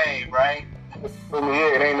of the game, right? Feel me?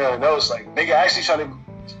 Yeah, it ain't nothing else. Like, nigga actually trying to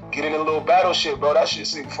get in a little battle shit, bro. That shit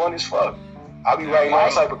seem fun as fuck. I be writing all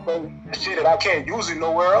type of crazy shit that I can't use it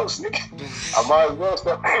nowhere else, nigga. I might as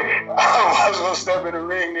well step in the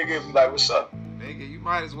ring, nigga, and be like, what's up? Nigga, you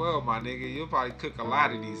might as well, my nigga. You'll probably cook a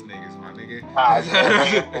lot of these niggas, my nigga.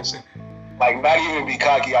 Like, not even be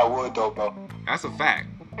cocky, I would, though, bro. That's a fact.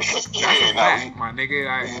 That's a fact, my nigga.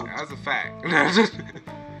 That's a fact.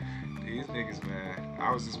 These niggas, man.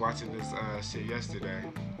 I was just watching this shit yesterday.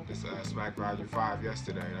 This Smack Value 5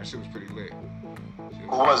 yesterday. That shit was pretty lit.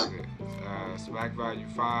 What was it? Smack Value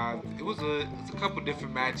 5. It was a couple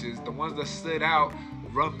different matches. The ones that stood out,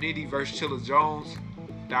 Rum Nitty versus Chilla Jones.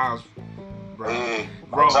 That was,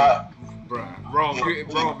 Rome,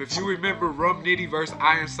 if you remember Rum Nitty versus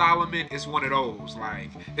Iron Solomon, it's one of those. Like,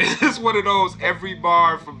 it's one of those. Every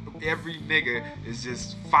bar from every nigga is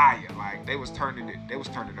just fire. Like, they was turning up,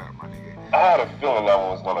 my nigga. I had a feeling that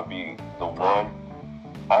one was gonna be the one.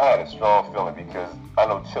 I had a strong feeling because I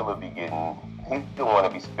know Chilla be getting. He didn't want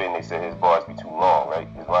to be spitting. They said his bars be too long, right?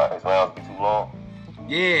 His rounds be too long.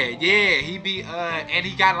 Yeah, he be and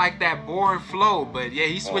he got like that boring flow, but yeah,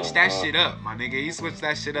 he switched that shit up, my nigga. He switched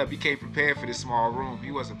that shit up. He came prepared for this small room.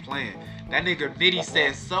 He wasn't playing. That nigga Nitty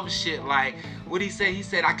said some shit like, what'd he say? He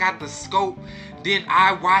said, I got the scope, then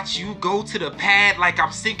I watch you go to the pad like I'm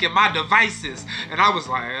syncing my devices. And I was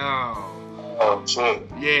like, oh shit.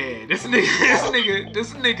 Yeah, this nigga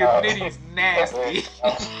Nitty's nasty.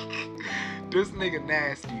 This nigga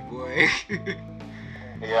nasty, boy.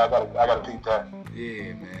 Yeah, I gotta peep that.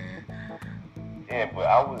 Yeah, man. Yeah, but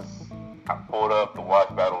I pulled up to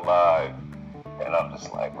watch Battle Live, and I'm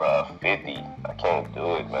just like, bruh, 50, I can't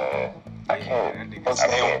do it, man. I can't. That nigga I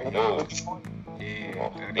can't do it. Yeah,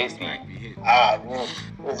 that nigga Smack be hitting. Ah, man.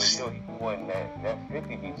 Wasn't that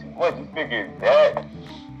 50 be too much. You figured that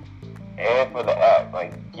and for the app.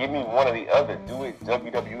 Like, give me one or the other. Do it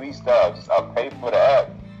WWE style. I'll pay for the app.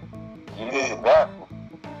 Give me the battle.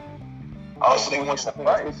 Also, they want the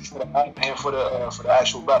price for the app and for the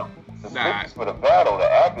actual battle. The price for the battle.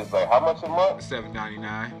 The app is like how much a month?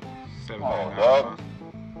 $7.99. $7.99 a month.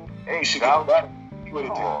 Hey, shit, get the battle. What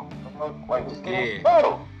it do? Like, just give me the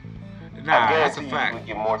battle. Nah, I that's a guarantee fact. you would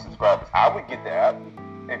get more subscribers. I would get the app.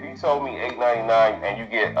 If you told me $8.99 and you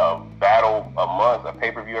get a battle a month, a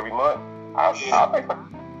pay-per-view every month, I'll pay for it.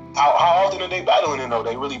 How often are they battling it though?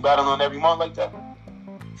 They really battling every month like that?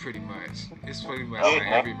 Pretty much. It's pretty much like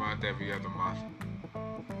every month, every other month.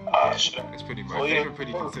 Shit. It's pretty much. Well, They've yeah. been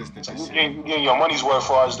pretty consistent So this you year. getting your money's worth as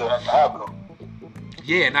far as the app go.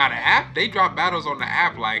 Yeah, now the app, they drop battles on the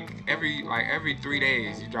app like every 3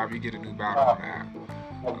 days. You get a new battle on the app.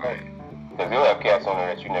 Because they'll have cats on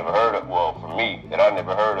there that you never heard of. Well, for me, that I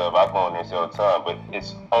never heard of. I go on there all the time, but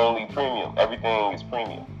it's only premium. Everything is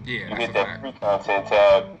premium. Yeah, you that's hit a that fact. free content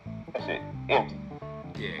tab, that shit empty.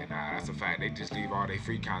 Yeah, nah, that's a fact. They just leave all their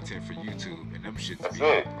free content for YouTube, and them shits That's be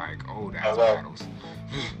it. like old That's ass right. battles.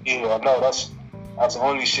 Yeah, I know. That's the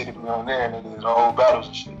only shit that be on there, and the whole battles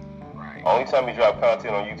and shit. Right. Only time we drop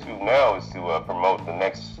content on YouTube now is to promote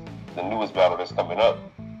the newest battle that's coming up.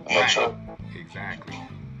 To make sure. Exactly.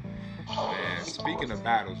 Man, speaking of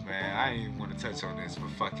battles, man, I ain't even want to touch on this, but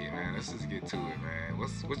fuck it, man. Let's just get to it, man.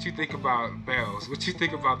 What you think about Bells? What you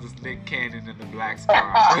think about this Nick Cannon and the Black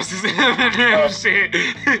Squad versus Eminem shit?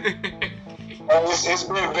 It's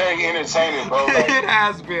been very entertaining, bro. Like, It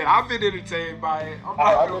has been. I've been entertained by it. I'm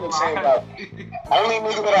not I'm gonna entertained lie. by it. Only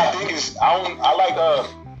nigga that I think is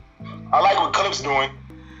I like what Clip's doing.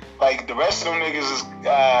 Like the rest of them niggas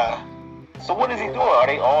is. So what is he doing? Are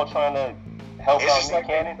they all trying to help It's out just Nick like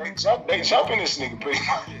Cannon? they jumping this nigga pretty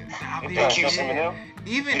much. I mean, They keep yeah. Eminem?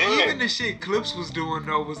 Even the shit Clips was doing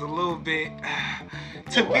though was a little bit.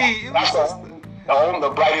 To me, it was That's just.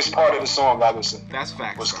 the brightest part of the song, I would say. That's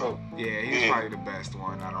facts. Was though. Clip. Yeah, he's Yeah. probably the best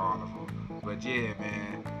one out of all of them. But yeah,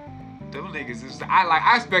 man, them niggas is.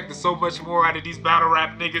 I expected so much more out of these battle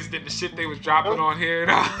rap niggas than the shit they was dropping on here.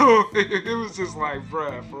 It was just like,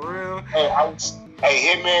 bruh, for real.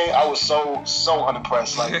 Hey, Hitman, I was so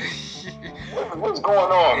unimpressed. Like, what's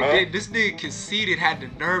going on, And man? then this nigga Conceited had the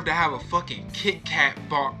nerve to have a fucking Kit Kat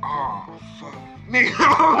bar. Oh, fuck. Nigga, I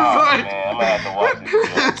was like, Man, I'm gonna have to watch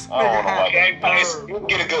this. I don't wanna watch it. You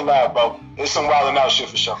get a good laugh, bro. It's some wilding out shit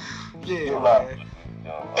for sure. Yeah,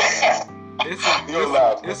 Good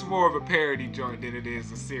laugh. It's more of a parody joint than it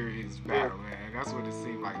is a serious battle, man. That's what it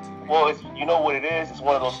seemed like to me. Well, you know what it is? It's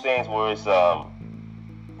one of those things where it's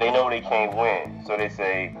they know they can't win, so they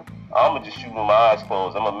say, I'm gonna just shoot with my eyes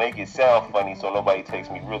closed. I'm gonna make it sound funny so nobody takes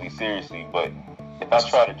me really seriously. But if I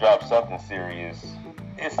try to drop something serious,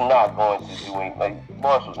 it's not going to do anything. Like,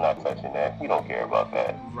 Marshall's not touching that. He don't care about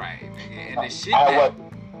that. Right, nigga. And the shit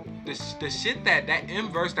the shit that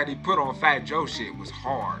M-verse that he put on Fat Joe shit was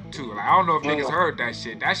hard too. Like, I don't know if niggas heard that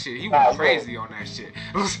shit. That shit, he went crazy on that shit.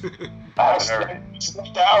 I haven't heard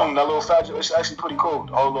it. The album, that little Fat Joe, it's actually pretty cool.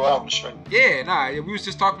 The whole little album is straight. Yeah, we was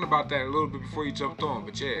just talking about that a little bit before you jumped on.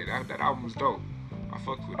 But yeah, that album was dope. I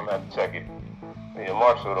fucked with it. I'm gonna have to check it. Yeah,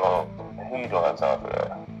 Marshall he don't have time for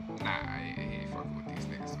that. Nah, he ain't fucking with these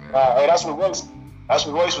niggas, man. Hey, that's what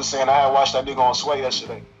Royce was saying. I had watched that nigga on Sway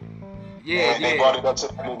yesterday. Yeah, and they brought it up to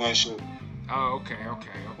that nigga and shit. Oh, okay.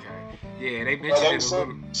 Yeah, they mentioned it a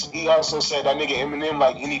little. He also said that nigga Eminem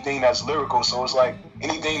like anything that's lyrical, so it's like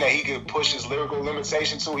anything that he could push his lyrical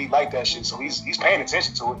limitation to, he like that shit. So he's paying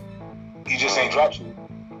attention to it. He just ain't dropped shit.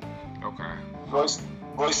 Okay. Royce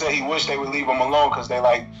said he wished they would leave him alone because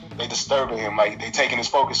they disturbing him, like they taking his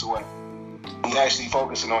focus away. He actually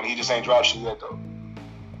focusing on it. He just ain't dropped shit yet though.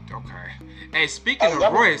 Okay. Hey, speaking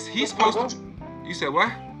of Royce, he's supposed to. You said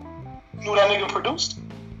what? You know that nigga produced?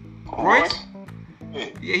 Royce?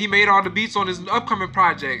 Yeah, he made all the beats on his upcoming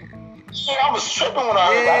project. Yeah, I was tripping when I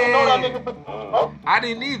heard that. I didn't know that nigga produced, bro. I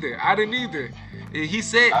didn't either. He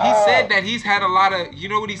said that he's had a lot of, you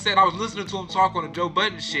know what he said? I was listening to him talk on the Joe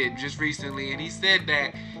Budden shit just recently, and he said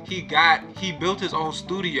that he built his own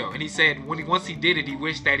studio, and he said once he did it, he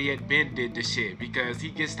wished that he had been did the shit because he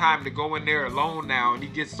gets time to go in there alone now, and he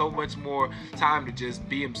gets so much more time to just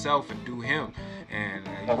be himself and do him. And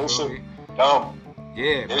you feel me?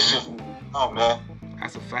 Yeah, man. Oh man,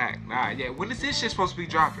 that's a fact. Nah, yeah. When is this shit supposed to be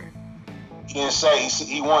dropping? He didn't say.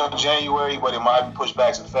 He wanted January, but it might be pushed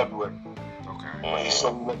back to February. Okay. He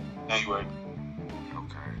said January.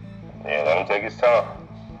 Okay. Yeah, let him take his time.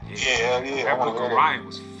 Yeah. That Book of Ryan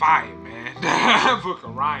was fire, man. That Book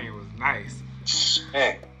of Ryan was Nice.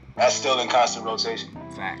 Man, that's still in constant rotation.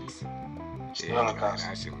 Facts. Still Yeah, in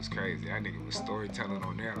constant. that shit was crazy. That nigga was storytelling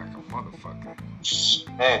on there like a motherfucker.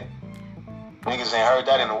 Man, niggas ain't heard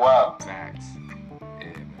that in a while. Facts. Yeah,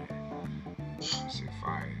 man. Shit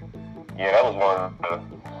fire. Yeah, that was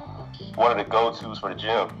one of the go-tos for the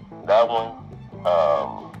gym. That one,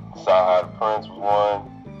 Saha Prince was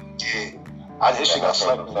one. Yeah. His shit got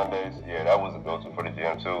slept on Sundays. Yeah, that was a go-to for the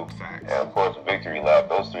gym too. Facts. And of course, Victory Lap.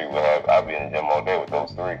 Those three would have. I'd be in the gym all day with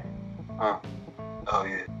those three. Oh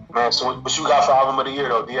yeah. Man, so what you got for album of the year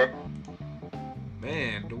though, DA?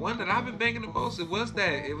 Man, the one that I've been banging the most, it was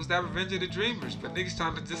that Revenge of the Dreamers, but niggas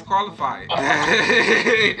trying to disqualify it.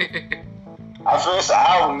 I feel it's an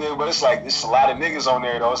album, nigga, but it's like it's a lot of niggas on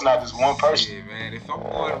there though. It's not just one person. Shit, man. If I'm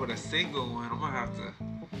going with a single one, I'm gonna have to.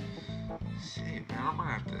 Shit, man. I'm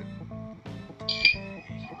gonna have to.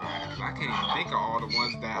 Cause I can't even think of all the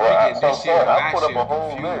ones that I did this year. I Last put up year, a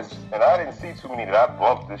whole list, and I didn't see too many that I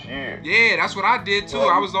bumped this year. Yeah, that's what I did too.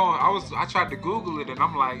 I tried to Google it, and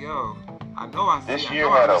I'm like, yo, I know I see. This year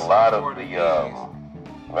had a lot of the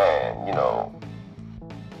man, you know,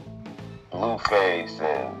 Blueface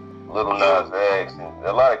and Lil Nas X, and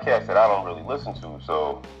a lot of cats that I don't really listen to.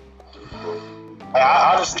 So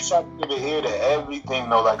I honestly try to give an ear to everything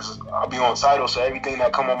though. Like I'll be on Tidal, so everything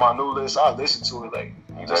that come on my new list, I listen to it. Like,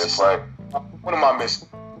 that's right. What am I missing?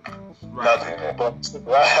 Nothing. But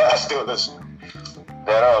I still listen.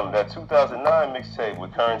 That 2009 mixtape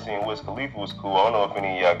with Currency and Wiz Khalifa was cool. I don't know if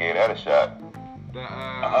any of y'all gave that a shot.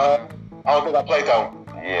 I don't think I played that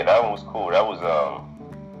one. Yeah, that one was cool. That was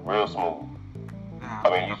real smooth. I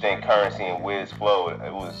mean, you think Currency and Wiz flow?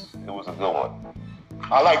 It was a good one.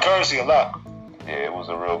 I like Currency a lot. Yeah, it was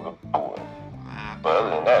a real good one. But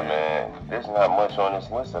other than that, man, there's not much on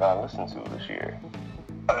this list that I listened to this year.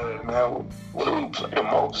 Man, what do we play the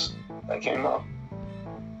most that came out?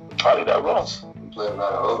 Probably that Ross. We play a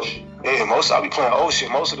lot of old shit. Yeah, I'll be playing old shit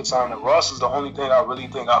most of the time. That Ross is the only thing I really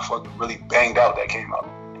think I fucking really banged out that came out.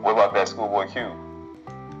 What about that Schoolboy Q?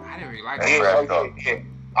 I didn't really like that. Yeah.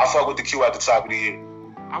 I fuck with the Q at the top of the year.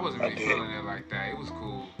 I wasn't really feeling it like that. It was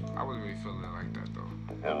cool. I wasn't really feeling it like that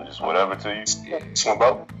though. It was just whatever to you. Yeah. This one,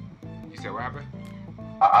 bro. You said what happened?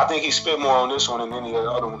 I think he spit more on this one than any of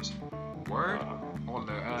the other ones. Word? On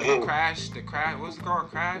the crash, what's it called?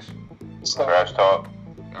 Crash? Crash Talk.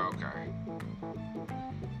 Okay.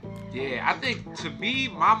 Yeah, I think to me,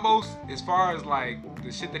 my most, as far as like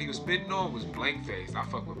the shit that he was spitting on was Blankface. I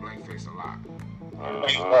fuck with Blankface a lot. That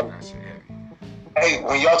shit heavy. Hey,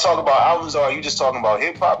 when y'all talk about albums, are you just talking about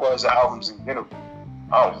hip hop or is it albums in general?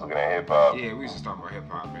 I was just looking at hip hop. Yeah, we just talking about hip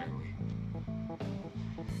hop mainly.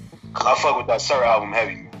 Cause I fuck with that Sir album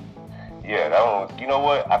heavy. Yeah, that one was, you know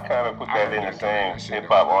what? I kind of put that in the same hip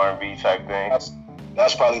hop R&B type thing.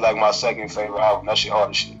 That's probably like my second favorite album. That shit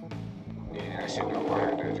hard as shit. Yeah, that shit don't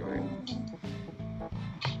work, that joint.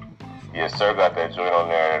 Yeah, Sir got that joint on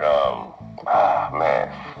there. And, man,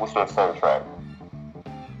 what's that Sir track?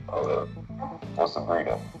 What's the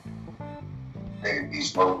breeder?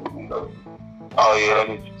 East Road, you know. Oh yeah, that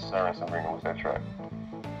is. Sir and Sabrina, what's that track?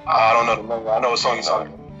 I don't know the name. I know what song you're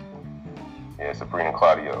talking about. Yeah, Sabrina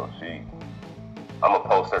Claudio. I'm gonna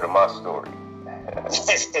post her to my story.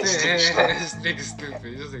 This nigga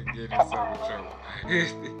stupid. Just getting himself in trouble.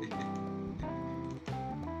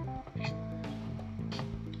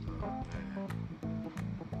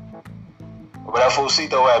 Where that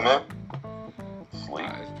Fusito at, man? Sleep.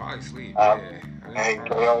 It's probably sleep.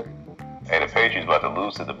 Hey, the Patriots about to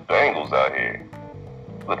lose to the Bengals out here.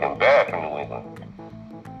 Looking bad for New England.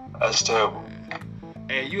 That's terrible.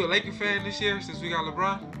 Hey, you a Laker fan this year since we got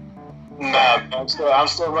LeBron? Nah, I'm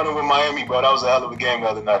still running with Miami, bro. That was a hell of a game the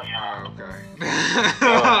other night. Oh, okay.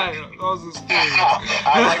 That was a scary.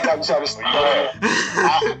 I like how you try to start.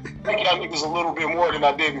 I like y'all niggas a little bit more than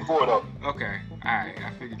I did before, though. Okay. Alright,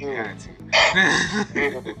 I figured you had to.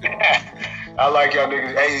 I like y'all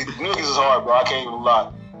niggas. Hey, niggas is hard, bro. I can't even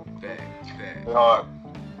lie. Bad. They're hard.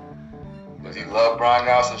 Does he love Bron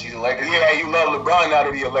now since he's a Laker? Yeah, you love LeBron now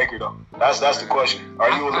that he a Laker though. That's the question. Are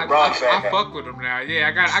you a LeBron fan? I fuck with him now. Yeah,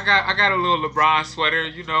 I got a little LeBron sweater.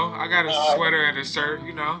 You know, I got a sweater and a shirt.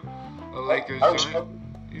 You know, a Lakers joint.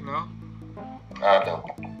 You know. I don't.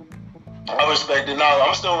 I respect it. No,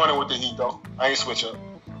 I'm still running with the Heat though. I ain't switch up.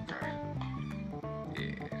 Okay.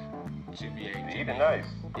 Yeah. Jimmy ain't. The Heat are nice.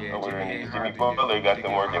 Yeah, Jimmy Butler got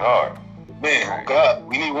them working hard. Man, oh God,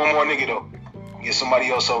 we need one more nigga though. Get somebody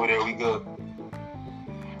else over there. We good.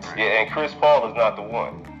 Yeah, and Chris Paul is not the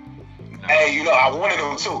one. Hey, you know, I wanted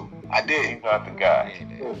him too. I did. He's not the guy.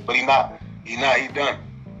 But he not. He done.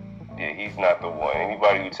 Yeah, he's not the one.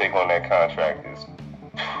 Anybody who take on that contract is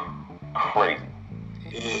crazy.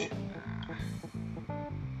 Yeah.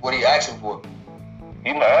 What are you asking for?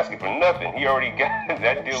 He's not asking for nothing. He already got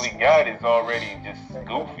that deal. He got is already just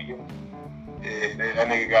goofy. Yeah, that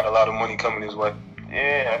nigga got a lot of money coming his way.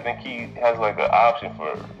 Yeah, I think he has like an option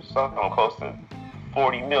for something close to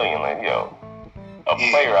 $40 million. Like, yo, a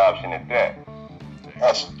player option at that.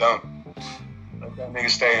 That's dumb. Let that nigga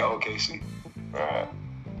stay in OKC. Right.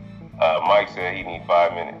 Mike said he need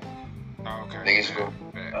 5 minutes. Oh, okay.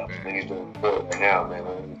 Niggas doing good right now, man.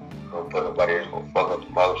 Gonna put nobody that's gonna fuck up the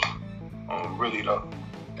most. Really though.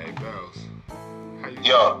 Hey, Bells. How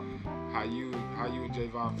you and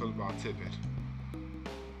Javon feel about tipping?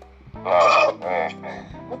 Oh, man.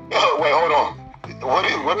 Wait, hold on.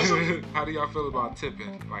 What is it? How do y'all feel about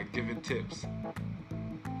tipping? Like giving tips?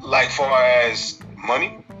 Like far as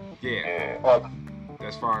money? Yeah.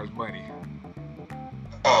 As far as money.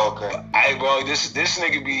 Oh, okay. Hey, bro, this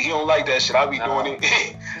nigga he don't like that shit. I be doing it.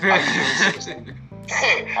 We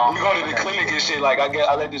go to the clinic and shit. Like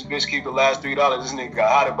I let this bitch keep the last $3. This nigga got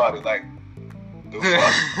hot about it. Like, the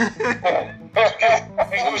fuck?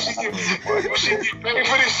 Hey, what she get paid for this shit?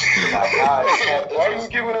 Why you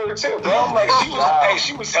giving her a tip, bro? I'm like,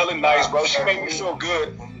 she was hella nice, bro. She made me feel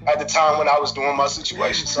good at the time when I was doing my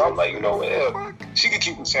situation. So I'm like, you know what? Yeah, she could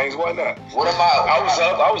keep the change. Why not? What am I?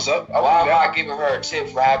 I was up. Why am I giving her a tip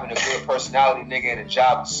for having a good personality, nigga, and a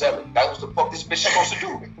job to sell it? That's what the fuck this bitch supposed to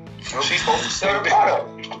do. She's supposed to sell the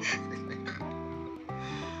product.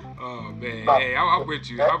 Oh man, hey, I'm with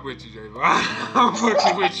you. I'm with you, Javon. I'm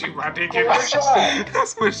with you, my nigga.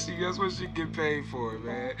 That's what she get paid for,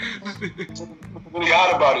 man. Really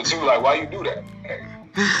hot about it too. Like, why you do that?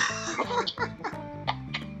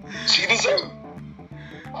 She deserves it.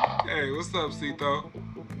 Hey, what's up, Cito?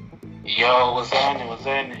 Yo, what's happening? What's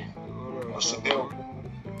the deal?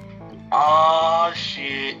 Oh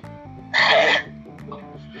shit.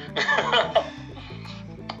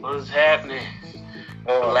 What's happening?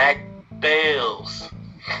 Black Bells.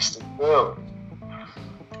 What's the deal?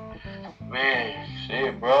 Man,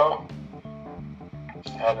 shit, bro.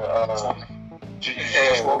 Had a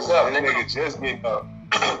What's up, nigga? Just getting up.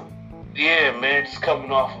 yeah, man, just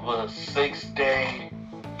coming off of a 6 day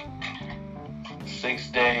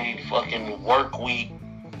fucking work week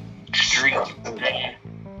streak.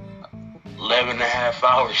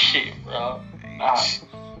 11.5-hour shit, bro.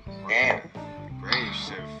 Damn. Grave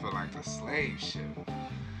shit feel like a slave ship.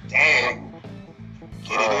 Damn.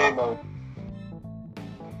 Get it in, though.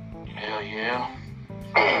 Hell yeah.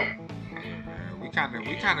 We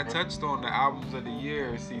kind of touched on the albums of the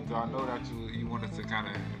year, Cito. I know that you wanted to kind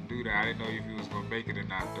of do that. I didn't know if you was gonna make it or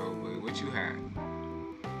not, though. But what you had?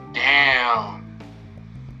 Damn.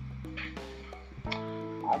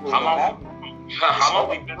 How long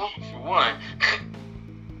we been on for one?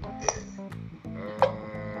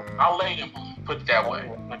 I'll lay him. Put it that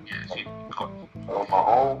way. On my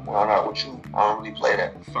own, well, not with you. I don't really play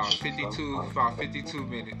that. About 52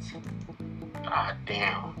 minutes. Ah,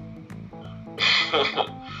 damn.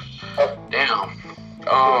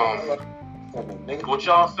 What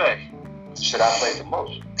y'all say? Should I play the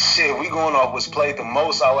most? Shit, we going off what's played the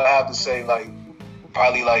most. I would have to say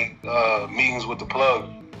probably Meetings with the Plug.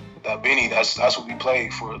 That Benny, that's what we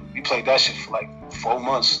played for. We played that shit for 4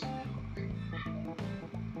 months.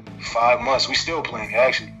 5 months. We still playing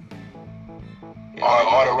actually.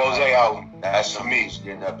 Or the Rose album. That's for me.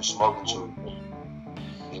 Getting up and smoking too.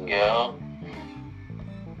 Yeah.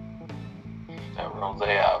 That Rose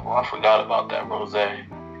album. I forgot about that Rose.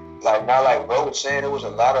 Like Bro was saying, there was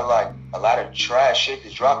a lot of trash shit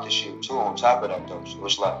that dropped this year too. On top of that though, so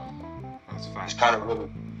it's like it's kind of really,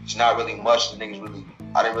 it's not really much. The niggas really,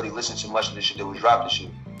 I didn't really listen to much of the shit that was dropped this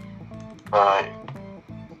year. Right.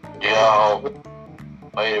 Yo.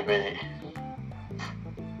 Wait a minute.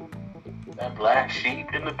 That black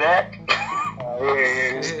sheep in the back?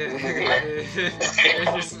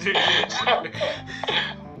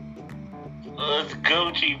 It's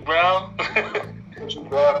Gucci, bro. Gucci,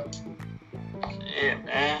 bro. Yeah,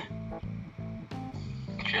 man.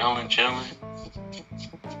 Chilling.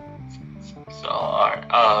 So, alright.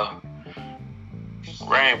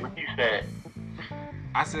 Rain, what you said?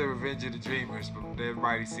 I said Revenge of the Dreamers, but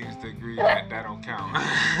everybody seems to agree that don't count.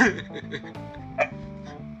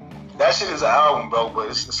 That shit is an album, bro, but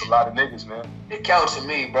it's a lot of niggas, man. It counts to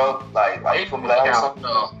me, bro. Like it from count,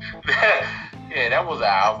 though. Yeah, that was an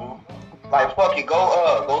album. Like, fuck it,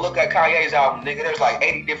 go look at Kanye's album, nigga. There's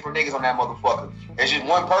 80 different niggas on that motherfucker. It's just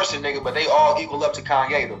one person, nigga, but they all equal up to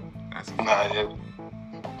Kanye, though. That's yeah.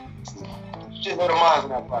 Just little minds on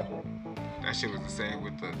that project. That shit was the same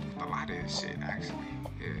with a lot of this shit, actually.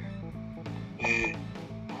 Yeah.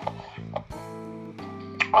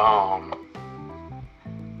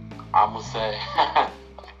 I'ma say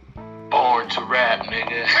Born to rap,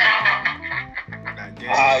 nigga.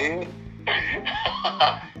 Yeah.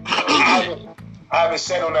 I haven't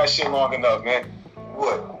sat on that shit long enough, man.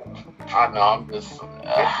 What? I know, I'm just,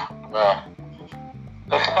 bruh.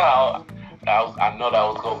 I know that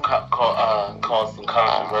was gonna cause some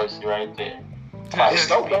controversy right there. It's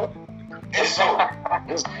dope, though. It's dope.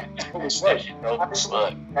 That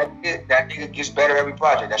nigga gets better every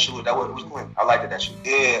project. That was clean. I liked that shit.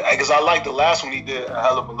 Yeah, because I liked the last one he did a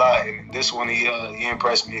hell of a lot, and this one he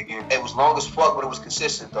impressed me again. It was long as fuck, but it was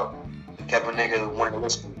consistent though. It kept a nigga wanting to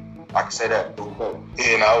listen. I can say that. It was dope.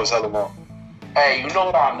 Yeah, no, it was hella long. Hey, you know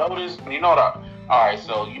what I noticed? Alright,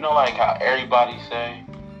 so you know like how everybody say,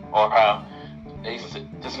 or how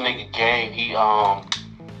this nigga Game, he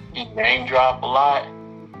name drop a lot.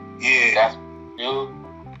 Yeah. That's dude.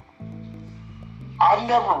 I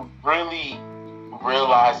never really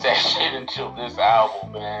realized that shit until this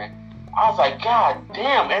album, man. I was like, God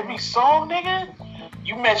damn, every song, nigga,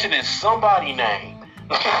 you mentioning somebody's name.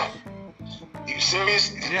 You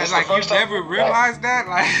serious? Yeah, like you never realized that?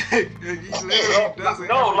 Like, he literally doesn't.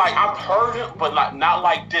 No, like I've heard it, but like not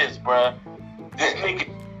like this, bruh. This nigga,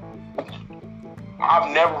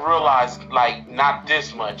 I've never realized, like, not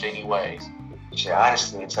this much anyways. Shit,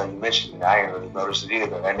 honestly, until you mentioned it, I ain't really noticed it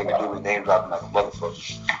either. That nigga do his name dropping like a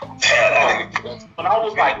motherfucker. But I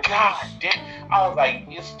was like, God damn. I was like,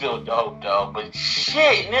 it's still dope, though. But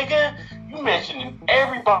shit, nigga, you mentioning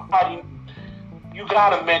everybody. You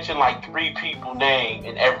gotta mention like 3 people name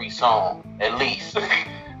in every song, at least.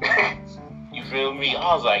 You feel me?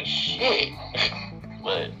 I was like, shit.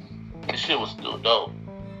 But this shit was still dope.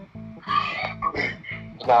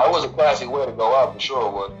 Nah, it was a classic way to go out, for sure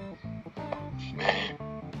it was. Man.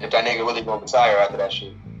 If that nigga really gonna retire after that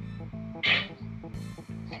shit.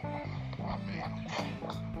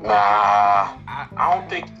 Nah, I don't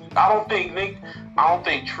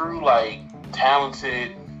think true like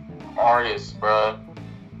talented artists, bruh,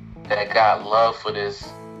 that got love for this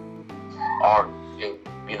art, you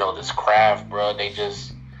know, this craft, bruh. They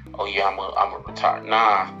just, oh yeah, I'm a retire.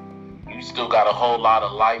 Nah, you still got a whole lot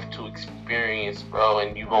of life to experience, bro,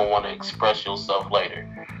 and you gonna want to express yourself later.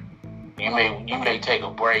 You may take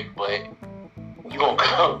a break, but you gonna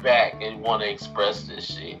come back and want to express this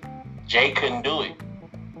shit. Jay couldn't do it.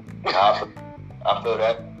 I feel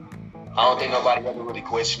that. I don't think nobody ever really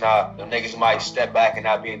quits. Nah, them niggas might step back and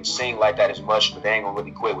not be in the scene like that as much, but they ain't gonna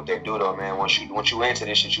really quit what they do though, man. Once you into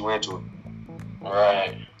this shit, you into it.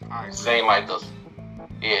 Right. This ain't like this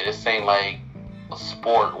ain't like a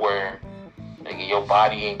sport where nigga, your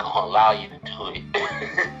body ain't gonna allow you to do it.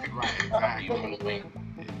 Right, exactly. You know what I mean?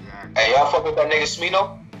 Exactly. Hey, y'all fuck with that nigga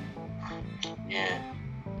Smino? Yeah.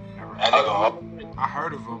 I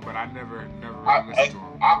heard of him, but I never really listened to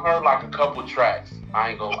him. I heard like a couple tracks.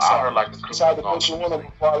 I heard like a couple Tried to put you on him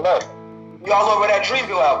before I left. You all over that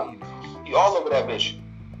Dreamville album? You all over that bitch?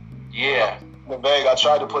 Yeah. The bag, I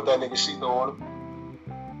tried to put that nigga Cito on him.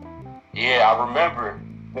 Yeah, I remember.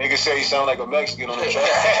 Nigga say he sound like a Mexican on the track.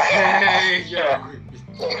 Hey, yo.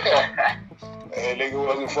 Hey, nigga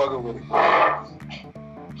wasn't fucking with it.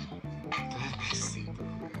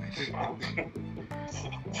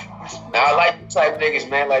 Now I like the type niggas,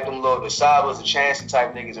 man, like them little the Sabas, the Chancey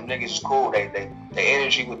type niggas. Them niggas is cool. They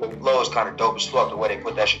energy with the flow is kind of dope as fuck. The way they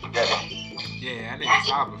put that shit together. Yeah, that nigga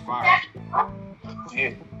Saba fire. Yeah.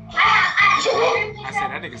 You said what? I said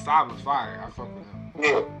that nigga Saba fire. I fuck with him.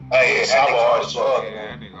 Yeah. Hey, yeah, Saba hard as fuck. Yeah,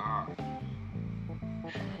 that nigga hard.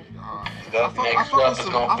 I fuck with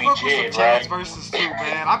some Chance verses too,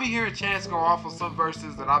 man. I be hearing Chance go off on some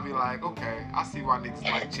verses that I be like, okay, I see why niggas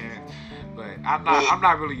like Chance, but I'm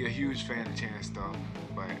not really a huge fan of Chance though.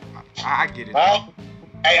 But I get it. Huh?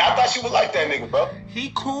 Hey, I thought you would like that nigga, bro.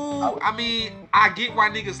 He cool. I mean, I get why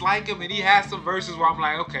niggas like him, and he has some verses where I'm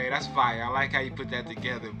like, okay, that's fire. I like how you put that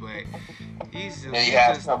together, but he's just. And he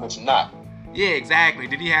has some that's not. Yeah, exactly.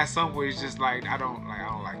 Then he has some where he's just like, I don't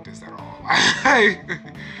like this at all.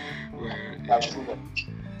 Where, yeah.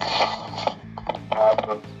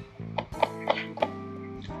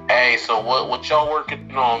 Hey, so what y'all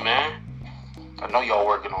working on, man? I know y'all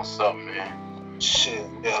working on something, man. Shit,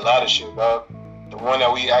 yeah, a lot of shit, dog. The one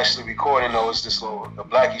that we actually recording though is this little the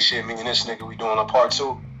Blackie shit. Me and this nigga we doing a part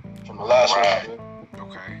 2 from the last one.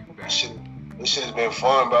 Okay. This shit has been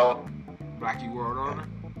fun, bro. Blackie World Order.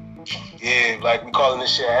 Yeah, like we calling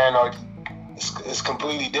this shit anarchy. It's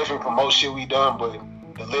completely different from most shit we done, but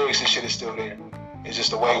the lyrics and shit is still there. It's just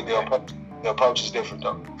the way the approach is different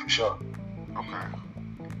though, for sure. Okay.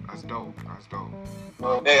 That's dope.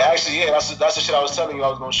 Yeah, actually, yeah, that's the shit I was telling you I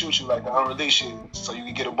was gonna shoot you, like the unreleased shit, so you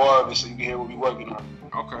can get a bar of it, so you can hear what we working on.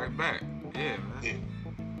 Okay, bet. Yeah, man. Yeah.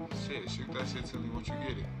 Shit, shoot that shit till you once you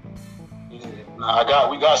get it. Nah,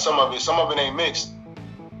 we got some of it. Some of it ain't mixed.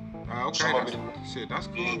 Okay, shit, that's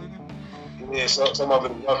cool. Yeah, yeah, some of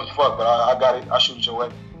it is rough as fuck, but I got it. I shoot it your way.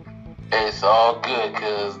 It's all good,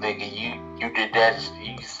 cause nigga, you did that.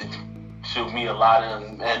 You used to shoot me a lot of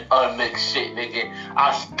unmixed shit, nigga.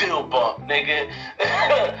 I still bump, nigga.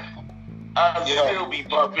 I still be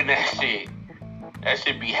bumping that shit. That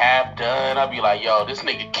shit be half done. I be like, yo, this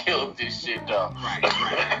nigga killed this shit though. Right.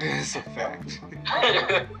 That's a fact.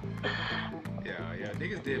 Yeah,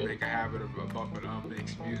 niggas did make a habit of bumping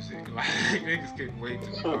unmixed music. Like niggas couldn't wait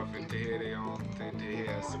to bump it to hear their own, to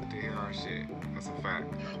hear our shit. That's a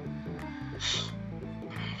fact.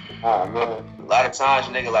 Oh man, a lot of times,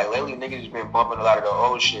 nigga, like lately, niggas just been bumping a lot of the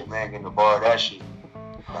old shit, man, getting the bar of that shit.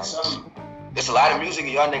 Like, it's a lot of music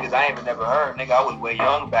of y'all niggas I ain't never heard, nigga. I was way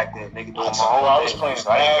young back then, nigga, doing my own thing. I was playing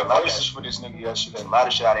bad verses for this nigga yesterday. A lot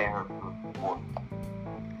of shit I didn't heard before.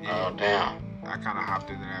 Yeah, oh damn. I kind of hopped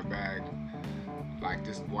into that bag. Like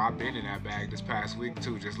this, well, I've been in that bag this past week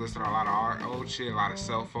too. Just listening to a lot of old shit, a lot of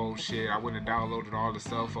cell phone shit. I went and downloaded all the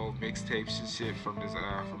cell phone mixtapes and shit from his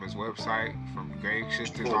website, from Greg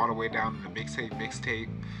shit to all the way down to the mixtape.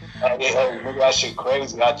 Hey, nigga, that shit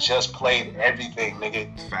crazy. I just played everything,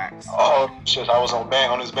 nigga. Facts. Oh shit, I was on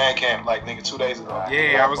his Bandcamp like nigga 2 days ago.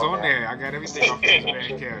 Yeah, I was on there. I got everything on his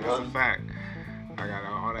Bandcamp. That's a fact. I got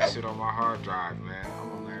all that shit on my hard drive, man.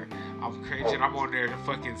 I'm on there. I'm cringing. I'm on there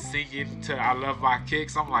fucking singing to I Love My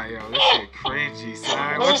Kicks. I'm like, yo, this shit cringy,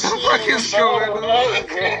 son. What the fuck is going on?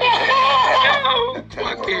 Yo,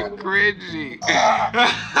 fucking cringy.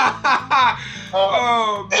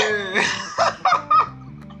 Oh, man.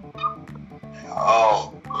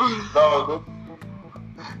 Oh. No,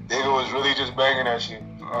 nigga was really just banging that shit.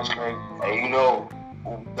 That's crazy. Hey, you know,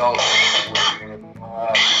 don't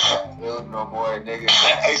no more, nigga.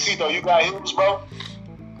 Hey, Cito, you got heels, bro?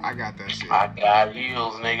 I got that shit. I got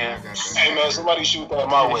heels, nigga. Hey, man, somebody shoot that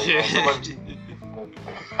my way.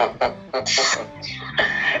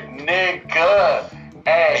 Nigga.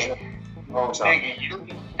 Hey.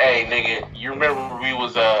 Nigga, you remember when we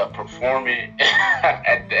was performing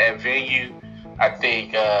at venue? I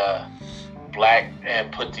think Black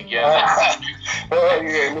and Put Together. Oh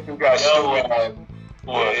yeah, nigga got stupid.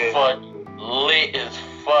 Was fucking lit as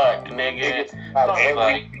fuck, nigga.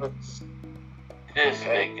 Like, this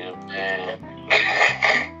nigga, man.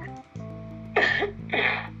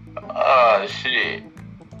 Oh shit.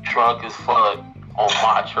 Drunk as fuck on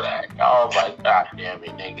my track. I was like, God damn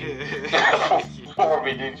it, nigga.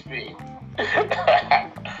 Performing this shit.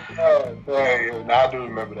 Oh, damn, I do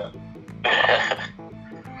remember that.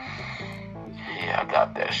 Yeah, I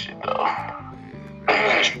got that shit though.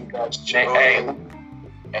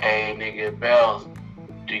 Hey, nigga, Bells,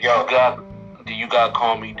 do you got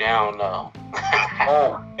Calm Me Down though?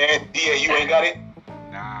 Oh, and yeah, you ain't got it?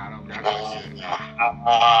 Nah, I don't got that shit. Man. I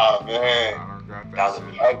don't got that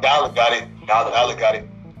shit. Dollar got it. Dollar got it.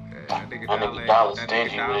 That nigga Dollar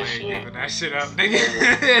ain't giving that shit up, nigga.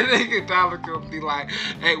 Nigga Dollar gonna be like,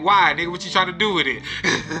 hey, why, nigga? What you trying to do with it?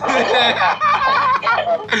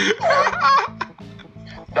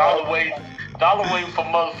 Dollar waiting for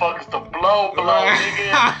motherfuckers to blow,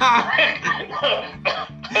 nigga.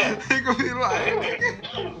 Nigga be like, nigga,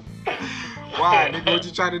 why, nigga? What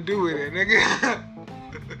you trying to do with it, nigga?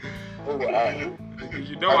 Nigga,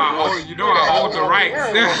 you know I hold the rights.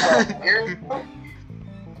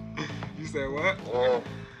 You said what?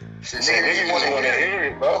 Nigga want to hear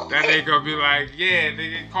it, bro. That nigga gonna be like, yeah,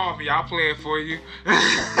 nigga, call me. I'll play it for you.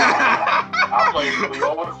 I'll play it for you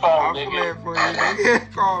over the phone, nigga. I'll play it for you,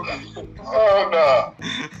 nigga. Call me. Oh, no.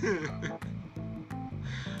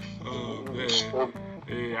 Oh, man.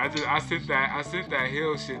 Yeah, I sent that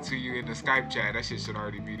Hill shit to you in the Skype chat. That shit should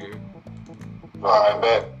already be there. Alright,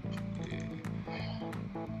 bet.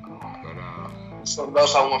 Something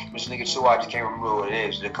else I want from this nigga too, I just can't remember what it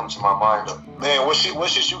is. It comes to my mind though. Man, what shit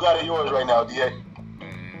you got of yours right now, DA?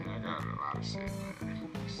 Man, I got a lot of shit, man.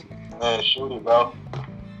 Man, shoot it, bro.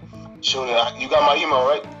 Shoot it. You got my email,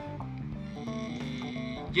 right?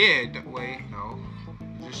 Yeah. Wait, no.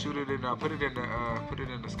 Just shoot it in. Put it in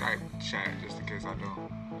the Skype chat just in case I don't.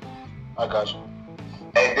 I got you.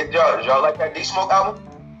 Hey, did y'all like that D-Smoke album?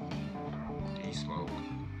 D-Smoke.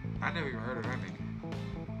 I never even heard of that nigga.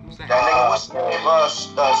 That nigga, what's his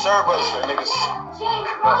name? Sir Brother, niggas.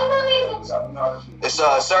 It's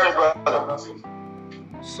Sir's brother.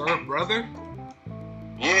 Sir Brother?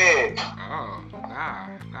 Yeah. Oh, nah,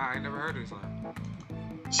 I ain't never heard of this one.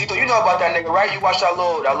 Cito, you know about that nigga, right? You watched that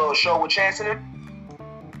little show with Chance in it?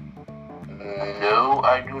 No,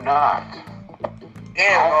 I do not.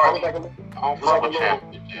 Damn, I don't fuck with Chance.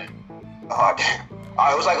 Oh, damn.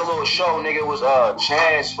 It was like a little show, nigga. It was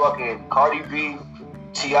Chance, fucking Cardi B,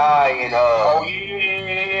 T.I. and Oh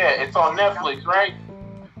yeah. It's on Netflix, right?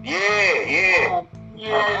 Yeah.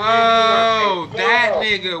 Oh, that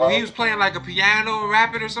nigga. He was playing like a piano and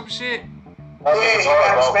rapping or some shit. Yeah, he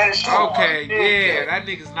got Spanish too. Okay, yeah, that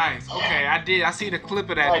nigga's nice. Okay, I seen a clip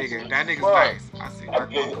of that nigga. That nigga's nice. I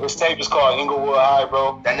see. His tape is called Inglewood High,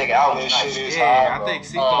 bro. That nigga album This nice. shit is Yeah, high, I think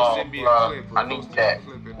bro. Cinco sent me a clip. I need that. A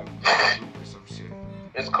clip in the group or some shit.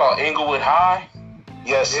 It's called Inglewood High.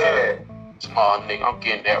 Yes, sir. Oh, nigga, I'm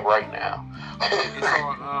getting that right now. It's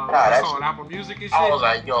on, that's- it's on Apple Music and shit. I was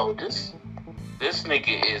like, yo, this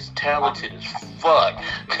nigga is talented as fuck.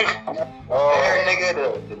 That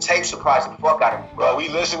nigga, the tape surprised the fuck out of me, Bro, bro. we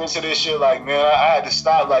listening to this shit like, man, I had to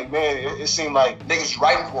stop. Like, man, it seemed like Niggas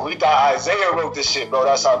writing for we him. thought Isaiah wrote this shit, bro.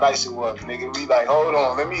 That's how nice it was, nigga. We like, hold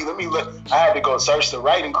on, let me look. I had to go search the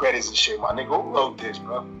writing credits and shit, my nigga. Who wrote this,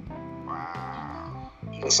 bro? Wow.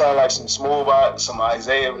 It sounded like some Smooth, some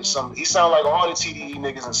Isaiah, he sounded like all the TDE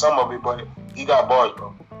niggas and some of it, but he got bars,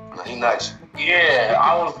 bro. He nice. Yeah,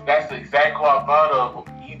 that's exactly what I thought of.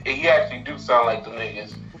 He actually do sound like the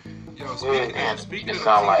niggas. Yo, And speaking it of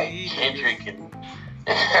sound like TDE, Kendrick and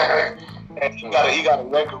And he got a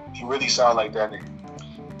record. He really sound like that nigga.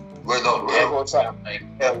 Every time,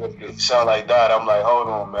 he sound like that. I'm like, hold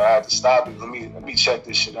on, man. I had to stop it. Let me check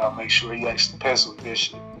this shit out. Make sure he actually penciled this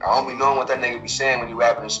shit. I don't be knowing what that nigga be saying when he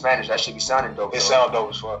rapping in Spanish. That shit be sounding dope. It sound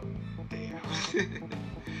dope as fuck. Damn.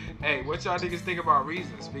 Hey, what y'all niggas think about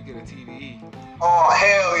Reason? Speaking of TDE, Oh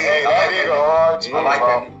hell yeah! Hey, that nigga hard too, I like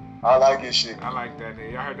bro. that. I like his shit. I like that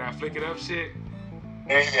nigga. Y'all heard that Flick It Up shit?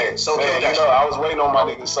 Yeah, So man, good, you know, I was waiting on my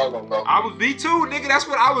nigga solo, bro. I was me too, nigga. That's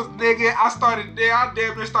what I was, nigga. I started there. I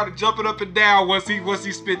damn near started jumping up and down once he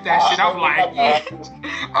spit that shit. I'm like, yeah.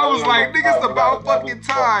 I was like, nigga, it's about fucking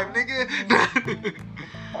time, nigga.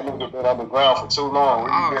 I nigga been underground for too long.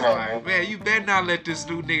 Where I you was been at, like, man? man, you better not let this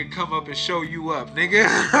new nigga come up and show you up, nigga.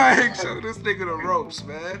 Like, show this nigga the ropes,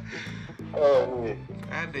 man. Oh, yeah.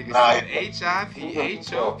 That nigga Nah, said HIP,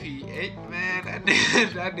 HOP, man.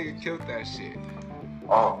 That nigga killed that shit.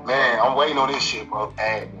 Oh, man, I'm waiting on this shit, bro.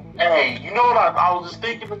 hey, you know what I was just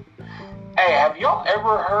thinking of? Hey, have y'all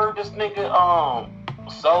ever heard this nigga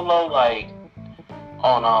solo like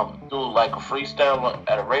on do like a freestyle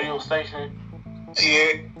at a radio station?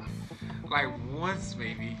 Yeah, Like once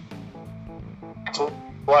maybe.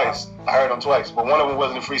 twice. I heard him twice, but one of them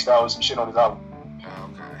wasn't a freestyle. It was some shit on his album.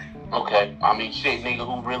 Okay, I mean shit, nigga,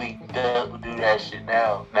 who really do that shit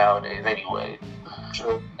nowadays anyway?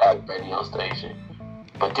 True. At a radio station.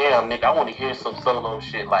 But damn, nigga, I want to hear some solo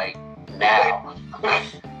shit like now.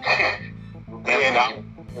 And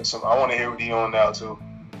I want to hear what he on now too.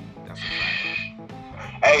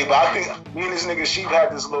 Hey, but I think me and this nigga Sheep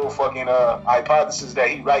had this little fucking hypothesis that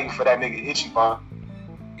he writing for that nigga Ichiban.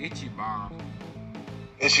 Ichiban.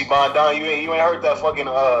 Ichiban Don, you ain't heard that fucking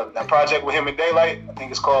that project with him and Daylight? I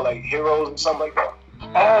think it's called like Heroes or something like that.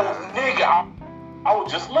 Oh, nigga, I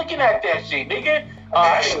was just looking at that shit, nigga.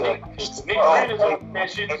 Nick Grant is on that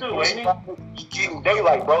shit too, ain't he? Getting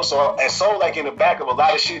Daylight, bro. So like in the back of a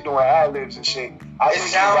lot of shit doing ad libs and shit. I It think he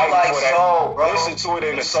sound writing like for that. soul, bro. Listen to it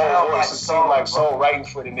in the It soul sound voice. like It seems soul, like bro. soul writing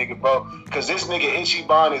for the nigga, bro. Cause this nigga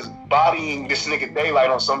Ichiban is bodying this nigga Daylight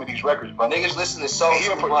on some of these records, bro. Niggas listen to soul He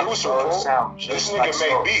a too much, producer, bro. It bro. sound This just nigga like make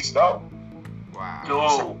soul. beats, dog.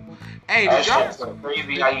 Wow. Dude, Hey, that did y'all? shit's so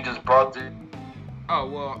crazy how you just brought this Oh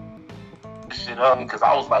well. shit up because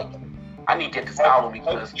I was like, I need to get this album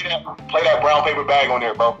because Play that brown paper bag on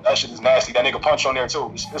there, bro. That shit is nasty. That nigga Punch on there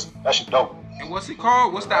too. That shit dope. And what's it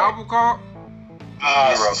called? What's the album called?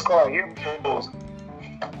 It's called Heroes.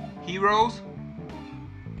 Heroes.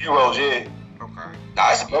 Heroes, yeah. Okay.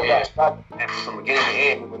 Nah, it's a Yeah. from beginning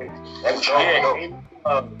to end. That was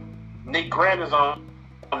dope. Nick Grant is on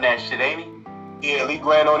that shit, ain't he? Yeah, Lee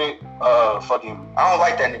Grant on it. Fucking. I don't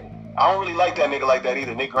like that nigga. I don't really like that nigga like that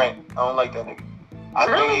either. Nick Grant. I don't like that nigga. I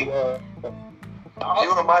think He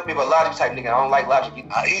remind me of a Logic type nigga. I don't like Logic.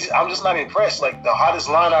 I'm just not impressed. Like the hottest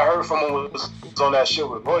line I heard from him was on that shit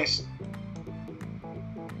with Voice.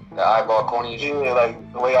 The eyeball corny and shit. Yeah,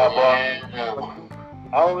 like the way I bought. Yeah.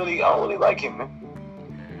 I don't really like him,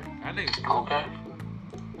 man. That nigga's cool. Okay.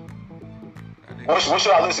 That nigga- What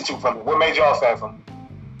should I listen to from him? What made y'all fan from him?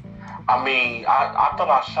 I mean, I thought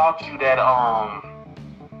I shot you that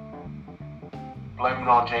Blame It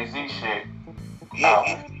on Jay-Z shit.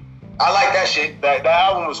 Yeah, I like that shit. That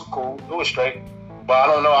album was cool. It was straight. But I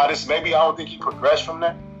don't know. Maybe I don't think he progressed from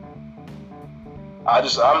that.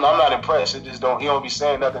 I'm not impressed. He don't be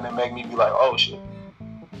saying nothing that make me be like, oh shit.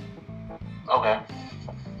 Okay.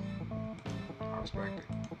 I respect it.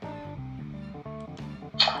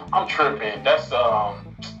 I'm tripping. That's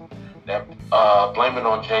that Blame It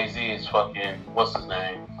on Jay-Z is fucking what's his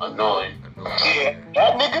name? Annoyed. Yeah,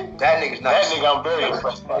 that nigga's nice. That nigga I'm very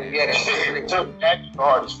impressed by. Yeah, that's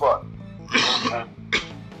hard as fuck.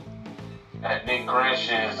 That Nick Grinch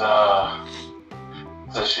is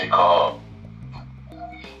what's that shit called?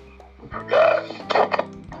 I forgot.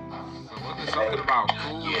 Something about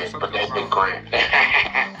cool. Yeah, but that Nick Grinch.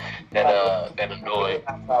 that Annoyed.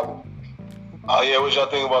 Oh yeah, what y'all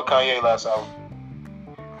think about Kanye last album?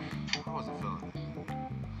 I wasn't feeling it.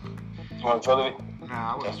 You wasn't feeling it?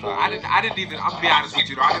 Nah, I wasn't feeling it. I didn't even, I'm gonna be honest with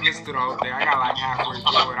you though, I didn't listen to the whole thing. I got like halfway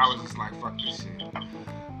through it, I was just like, fuck this shit. I'm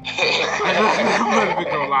not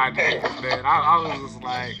even gonna lie to you, man. I was just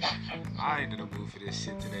like, I ain't in the mood for this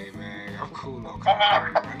shit today, man. I'm cool on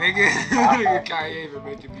Kanye, my nigga. Nigga Kanye been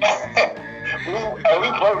making me mad, man. And we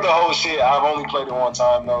played the whole shit. I've only played it one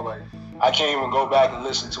time though. Like, I can't even go back and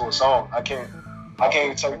listen to a song. I can't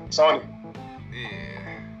even take the song.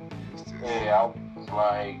 Yeah, I was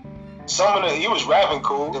like, he was rapping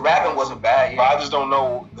cool. The rapping wasn't bad, yeah. But I just don't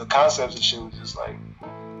know the concepts and shit was just like,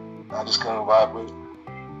 I just couldn't vibe with it.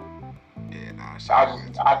 Yeah, nah,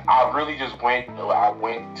 I really just went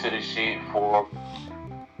to the shit for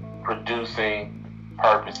producing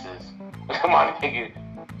purposes. My nigga,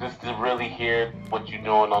 just to really hear what you're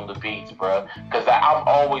doing on the beats, bro. Because I've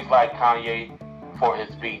always liked Kanye for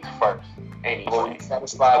his beats first. Anyway. Well, you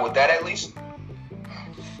satisfied with that at least?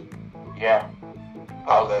 Yeah.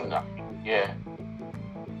 Yeah.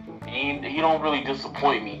 He don't really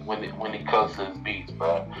disappoint me when it comes to his beats,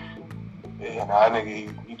 bro. Yeah, nah, that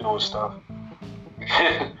nigga, he doing stuff.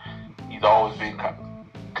 He's always been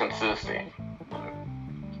consistent.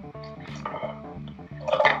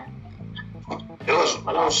 It was.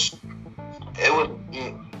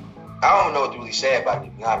 I don't know what to really say about it.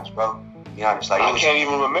 To be honest, bro. To be honest, like I can't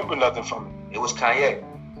even remember nothing from it. It was Kanye.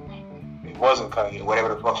 It wasn't Kanye. Whatever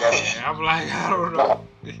the fuck that is. Yeah, I'm like, I don't know.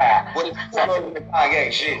 What if you know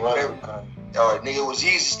Kanye shit? Whatever. Or nigga, it was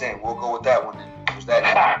Jesus then. We'll go with that one. It was that.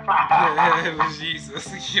 Yeah, it was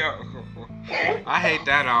Jesus. Yo, I hate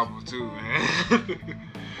that album too, man.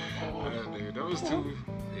 That was too.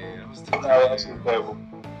 Yeah, that was too. That shit is terrible.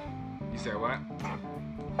 You said what?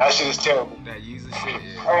 That shit is terrible. That Jesus shit.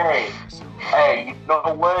 Yeah. Hey, you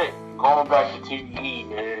know what? Going back to TDE,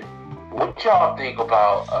 man. What y'all think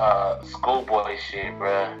about Schoolboy shit,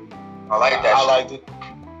 bruh? I like that. I liked it.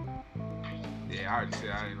 Yeah, I already said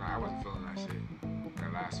I wasn't feeling that shit.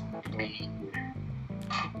 That last one. Me.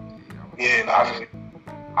 Yeah,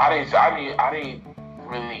 I didn't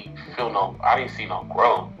really feel I didn't see no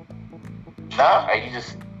growth. Nah. Like,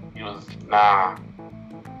 he was nah.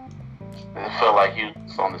 It felt like he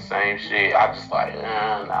was on the same shit. I just like,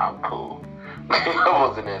 nah, I'm cool. I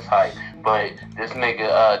wasn't as hype. But this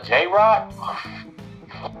nigga, J-Rock.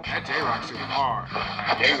 That J-Rock shit was hard.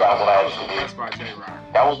 J-Rock I was impressed by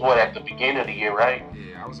J-Rock. That was what, at the beginning of the year, right?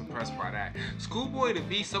 Yeah, I was impressed by that. Schoolboy to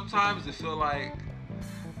me, sometimes it feel like,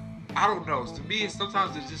 I don't know. To me,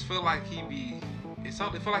 sometimes it just feel like it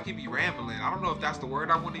feel like he be rambling. I don't know if that's the word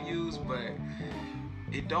I want to use, but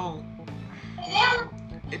it don't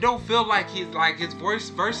feel like his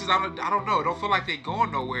verses. I don't know. It don't feel like they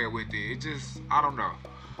going nowhere with it. It just, I don't know.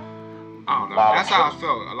 That's how I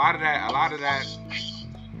felt. A lot of that.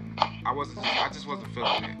 I just wasn't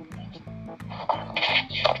feeling it.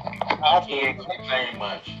 I can't say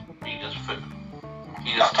much. He just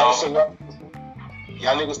talking.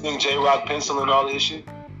 Y'all niggas think J-Rock penciling all this shit?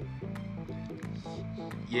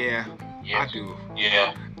 Yeah, I do.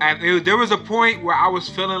 Yeah. And there was a point where I was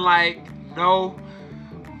feeling like, no,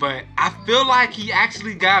 but I feel like he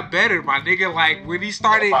actually got better, my nigga. Like, when he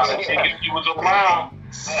started... He was around.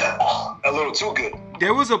 A little too good.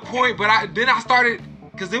 There was a point, but then I started...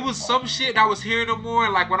 Because there was some shit I was hearing him more.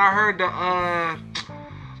 Like, when I heard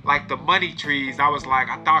the Money Trees, I was like,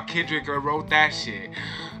 I thought Kendrick wrote that shit.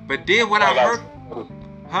 But then when I heard...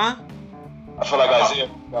 Huh? I feel like Isaiah.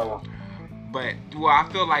 But I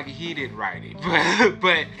feel like he didn't write it.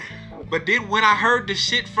 but then when I heard the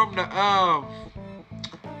shit from the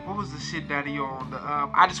what was the shit that he on the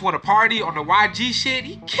I Just Want to Party on the YG shit,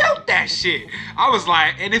 he killed that shit. I was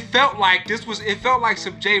like, and it felt like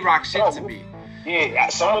some J-Rock shit to me. Yeah,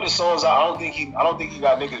 some of the songs I don't think he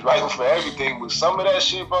got niggas writing for everything, but some of that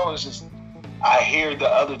shit, bro, it's just I hear the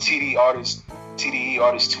other TDE artists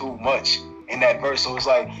too much in that verse. So it's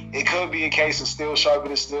like, it could be a case of still sharper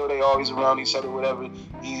than still, they always around each other, whatever.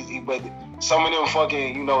 But some of them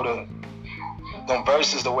fucking, them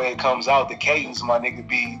verses, the way it comes out, the cadence, my nigga,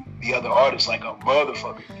 be the other artist like a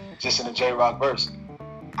motherfucker, just in a J-Rock verse.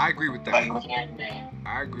 I agree with that. I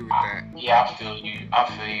agree with that. Yeah, I feel you.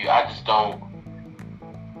 I just don't.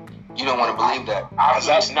 You don't want to believe that. I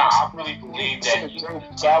really believe that.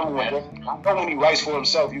 I know when he writes for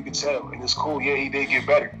himself, you can tell, and it's cool. Yeah, he did get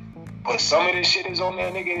better, but some of this shit is on there,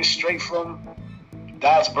 nigga. It's straight from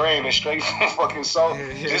God's brain and straight from fucking soul.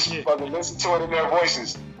 Just fucking listen to it in their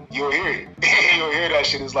voices. You'll hear it. You'll hear that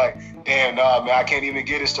shit. It's like, damn, nah, man, I can't even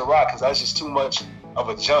get this to rock because that's just too much of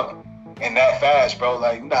a jump and that fast, bro.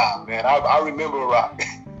 Like, nah, man, I remember rock.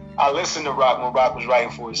 I listened to rock when rock was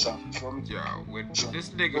writing for himself. You feel me? Yo, when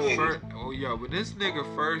this nigga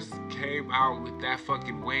first came out with that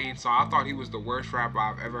fucking Wayne song, I thought he was the worst rapper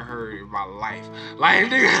I've ever heard in my life. Like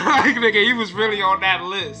nigga, he was really on that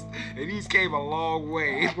list, and he's came a long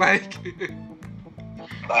way.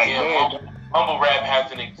 Mumble rap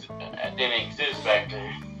didn't exist back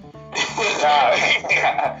then.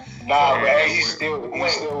 Nah, man, he still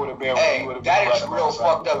would have been. Hey, that is real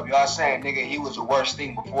fucked up. Y'all saying, nigga, he was the worst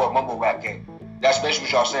thing before mumble rap came. That's basically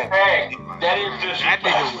what y'all saying. Hey, that is just that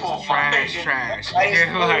nigga was trash.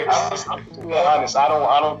 To be honest, I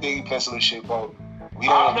don't think he penciling shit, bro.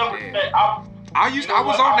 I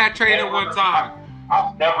was on that train at one time.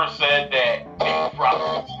 I've never said that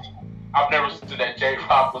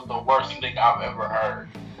J-Rock was the worst nigga I've ever heard.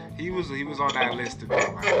 He was on that list to me.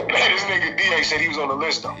 This nigga DA said he was on the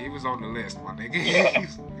list though. He was on the list, my nigga. he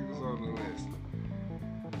was on the list.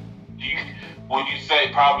 Would you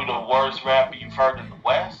say probably the worst rapper you've heard in the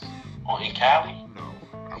West or in Cali? No,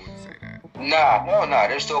 I wouldn't say that. Nah.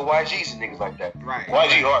 There's still YGs and niggas like that. Right.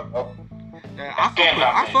 YG hard, bro.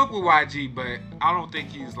 I fuck with YG, but I don't think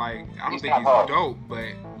he's dope.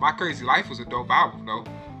 But My Crazy Life was a dope album, though.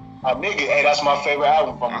 Nigga, hey, that's my favorite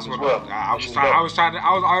album from him as well. I was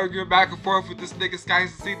arguing back and forth with this nigga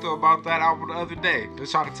Skycito about that album the other day.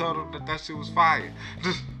 Just trying to tell them that shit was fire.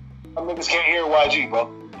 Some niggas can't hear YG,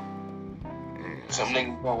 bro. Some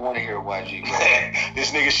niggas don't want to hear YG, bro.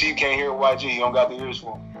 This nigga Sheep can't hear YG. He don't got the ears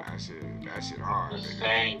for him. That shit hard, nigga.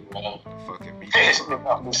 Same, bro. Fucking me.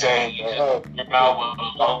 I'm saying, your mouth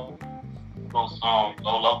was Go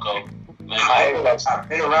Loco. I've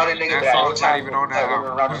been around it, nigga. That song's not even on that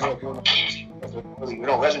album. You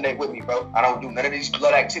don't resonate with me, bro. I don't do none of these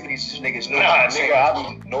blood activities these niggas do. Nah, nigga, I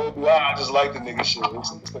just like the nigga shit.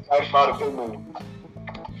 It's the type about a big man.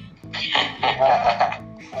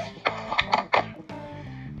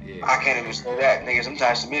 I can't even say that, nigga.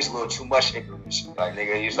 Sometimes to me it's a little too much ignorance. Like,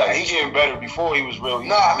 nigga, he's like he getting better. Before he was real.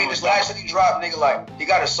 I mean, this last that he dropped, nigga, like he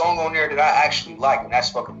got a song on there that I actually like, and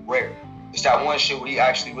that's fucking rare. It's that one shit where he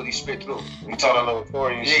actually really spit through. He told a little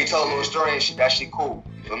story and shit. Yeah, he told a little story and shit. That shit cool.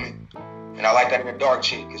 You feel me? And I like that in the dark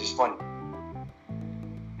shit because it's funny.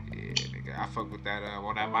 Yeah, nigga, I fuck with that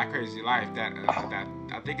on that My Crazy Life. That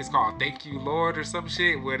I think it's called Thank You Lord or some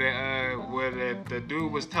shit. Where the dude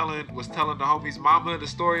was telling the homie's mama the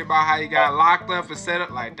story about how he got locked up and set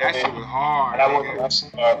up. Like that shit was hard. That one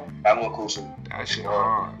cool shit. That shit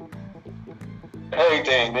hard.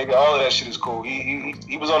 Everything, nigga, all of that shit is cool.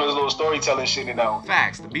 He was on his little storytelling shit and now.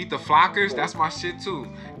 Facts. To Beat the Flockers, that's my shit too.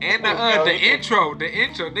 And the intro,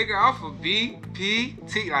 nigga, off of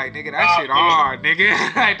BPT, like nigga, that shit hard, nigga.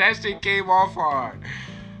 Like that shit came off hard.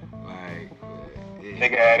 Like, yeah.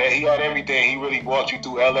 Nigga, he had everything. He really walked you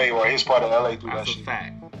through LA or his part of LA through that shit.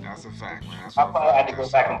 That's a fact, man. I probably had to go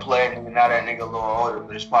back and play it, nigga. Now that nigga a little older,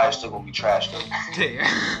 but it's probably still gonna be trash though. Yeah.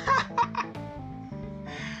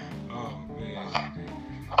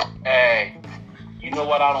 Hey, you know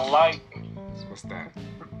what I don't like? What's that?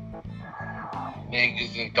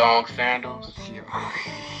 Niggas in thong sandals.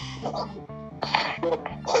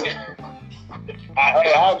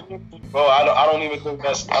 I don't even think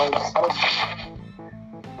that's.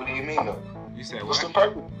 What do you mean though? You said what's what? the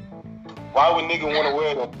purpose? Why would nigga want to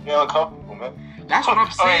wear that? They're uncomfortable, man. That's what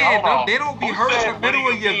I'm saying. They don't be hurting the middle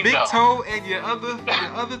of your big toe and your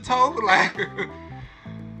other toe, like.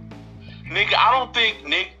 Nigga, I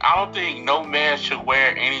don't think no man should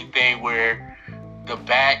wear anything where the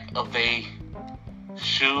back of their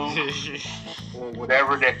shoe or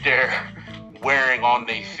whatever that they're wearing on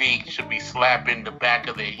their feet should be slapping the back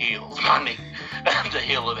of their heels, my nigga, the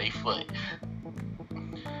heel of their foot.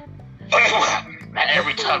 Now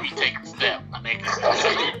every time you take a step, my nigga.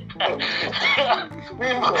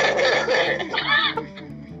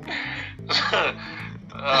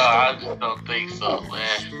 I just don't think so,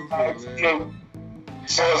 man.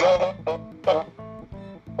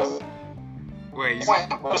 Wait,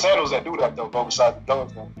 what's sandals that do that though, go beside the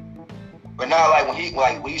doors though? But now, like what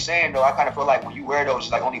he's saying though, I kind of feel like when you wear those,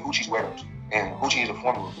 it's like only hoochies wear those, and hoochie is a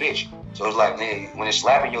form of a bitch. So it's like, man, when it's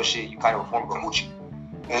slapping your shit, you kind of a form of a hoochie.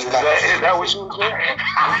 Is that what you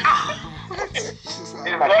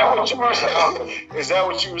were saying? Is that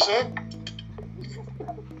what you were saying?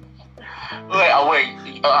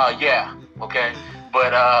 Yeah, okay.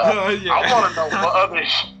 But I want to know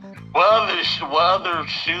what other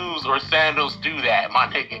shoes or sandals do that, my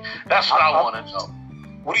nigga. That's what I want to know.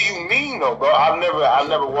 What do you mean, though, bro? I've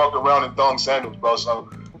never walked around in thong sandals, bro. So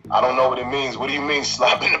I don't know what it means. What do you mean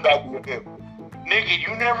slapping the back of your hip? Nigga,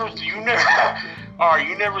 you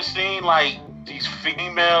never seen like these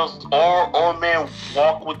females or men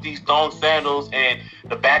walk with these thong sandals and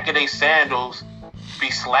the back of their sandals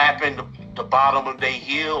be slapping the bottom of their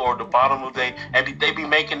heel or the bottom of and they be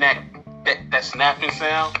making that snapping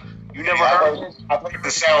sound. You never heard it? I've heard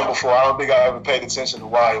the sound before. I don't think I ever paid attention to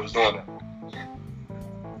why it was doing that.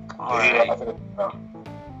 All right.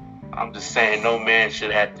 I'm just saying, no man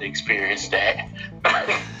should have to experience that.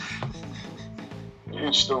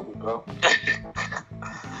 You're stupid, bro.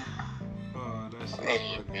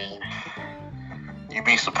 Hey, man. You'd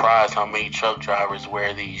be surprised how many truck drivers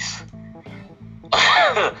wear these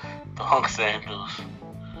thong sandals.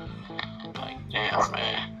 Like, damn,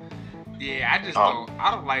 man. Yeah, I just don't.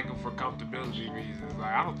 I don't like them for comfortability reasons.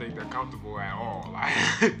 Like, I don't think they're comfortable at all. Like,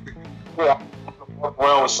 yeah, I walk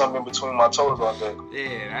around with something between my toes all day.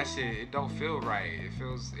 Yeah, that shit. It don't feel right.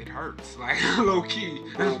 It hurts. Like, low key.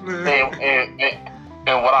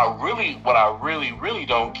 And what I really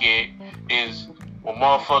don't get is when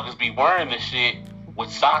motherfuckers be wearing this shit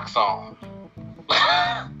with socks on.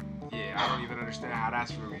 Yeah, I don't even understand how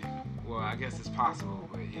that's really. Well, I guess it's possible,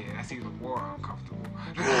 but yeah, that's even more uncomfortable.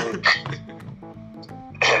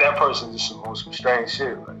 That person just on some strange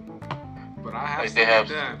shit, right? But I have like they have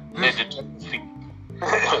ninja feet.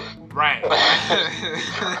 Right. Oh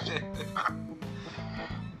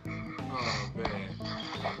man.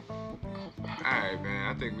 Alright, man.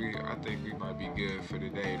 I think we might be good for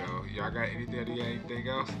today, though. Y'all got anything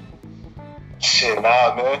else? Shit,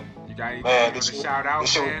 nah, man. You got anything you want to shout out,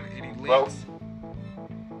 man? Any links?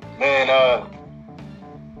 Man,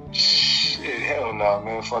 shit, hell nah,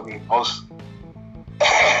 man. Fucking most.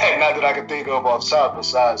 Not that I can think of off top.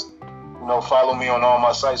 Besides, follow me on all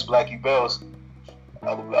my sites, Blackie Bells.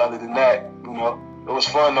 Other than that, it was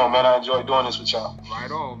fun though, man. I enjoyed doing this with y'all.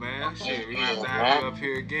 Right on, man. Shit, we have to have you up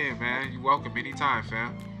here again, man. You welcome anytime,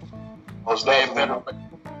 fam.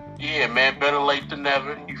 Yeah, man. Better late than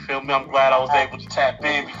never. You feel me? I'm glad I was able to tap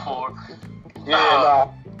in before. Yeah,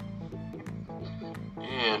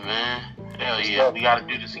 Yeah, man. Hell yeah, we gotta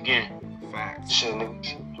do this again. Facts. Shit,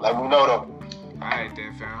 nigga. Let me know though. Alright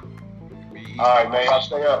then, fam. Alright, man. Y'all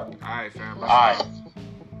stay up. Alright, fam. Alright.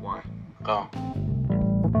 One. Go.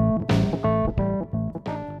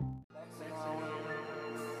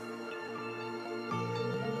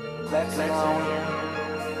 Flexing on.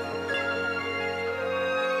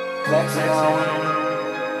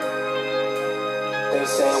 They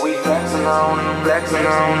say we flexing on. I'm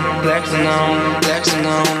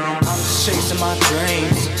just chasing my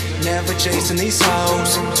dreams, never chasing these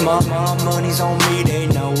hoes. Small money's on me, they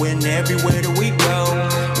knowin' everywhere that we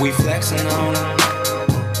go. We flexing on them.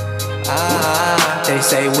 They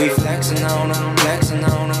say we flexing on them.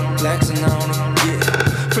 Yeah.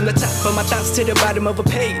 From the top of my thoughts to the bottom of a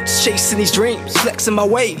page, chasing these dreams, flexing my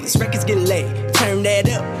ways. Records get laid, turn that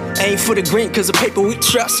up. Aim for the green, cause the paper we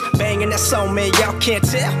trust. Banging that song, man, y'all can't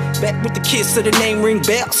tell. Back with the kids so the name ring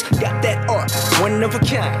bells. Got that art, one of a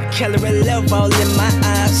kind. Color and love all in my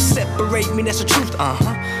eyes. Separate me, that's the truth,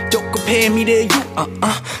 Don't compare me to you,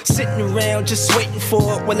 Sitting around just waiting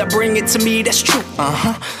for it while I bring it to me, that's true,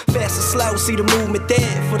 Fast and slow, see the movement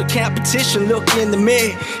there. For the competition, look in the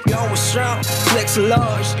mirror. Going strong, flexing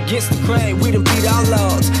large. Against the crane, we done beat our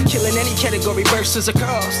laws. Killing any category versus a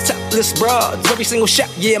cause. Topless broads, every single shot,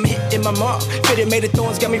 yeah, I'm hitting my mark. Fitted made of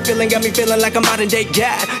thorns, got me feeling like a modern day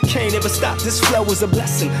god. Can't ever stop, this flow is a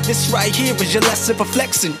blessing. This right here is your lesson for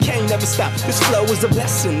flexing. Can't never stop, this flow is a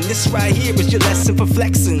blessing. This right here is your lesson for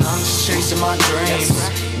flexing. I'm just chasing my dreams,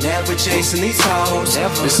 never chasing these hoes.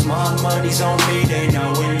 The small money's on me, they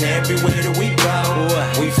knowin' everywhere that we go.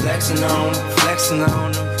 We flexing on them.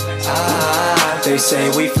 They say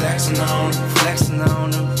we flexing on them.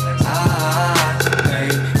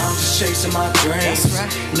 I'm just chasing my dreams,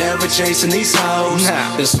 never chasing these hoes.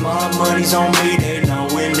 The small money's on me, they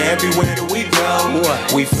knowin' everywhere that we go.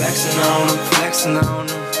 We flexing on them.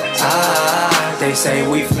 They say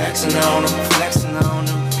we flexing on them.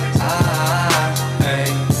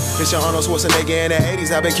 It's your Arnold Schwarzenegger in the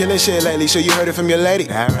 80s. I've been killing shit lately, sure you heard it from your lady.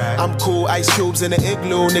 I'm cool, ice cubes in the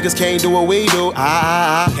igloo. Niggas can't do what we do.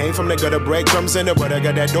 Came from the gutter, breadcrumbs in the butter.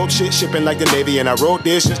 Got that dope shit shipping like the Navy. And I wrote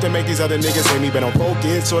this just to make these other niggas hate me. Been on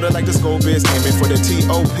focus, sorta like the scope is. Aiming for the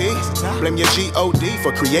T.O.P. Blame your G.O.D.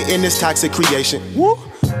 for creating this toxic creation. Woo!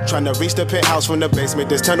 Trying to reach the penthouse from the basement.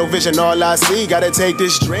 This tunnel vision, all I see. Gotta take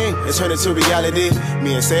this dream and turn it to reality.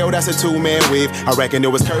 Me and Sayo, that's a two-man weave. I reckon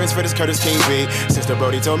it was Curtis for this Curtis King B. Sister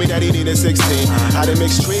Brody told me that he needed 16. I done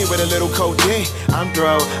mix tree with a little codeine. I'm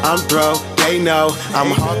throw. They know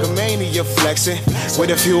I'm Hulkamania flexing with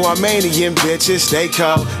a few Armenian bitches. They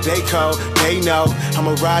cold. They know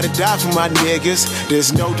I'ma ride or die for my niggas.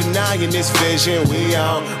 There's no denying this vision. We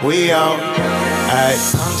on. I'm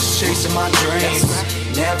just chasing my dreams.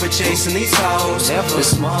 Never chasing these hoes. The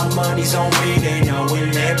small money's on me, they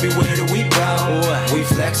knowin' everywhere that we go. We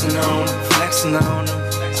flexing on them.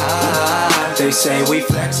 They say we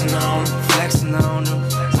flexing on them.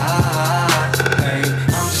 Hey,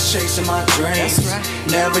 I'm just chasing my dreams.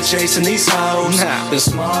 Never chasing these hoes. The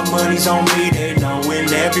small money's on me, they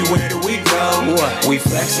knowin' everywhere that we go. We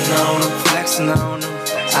flexing on them.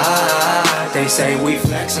 They say we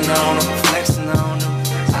flexing on them. Flexing on them.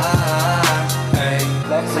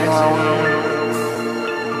 They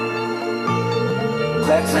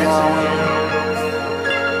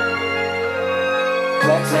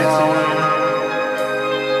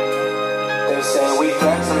say we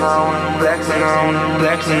flexing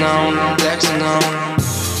on them.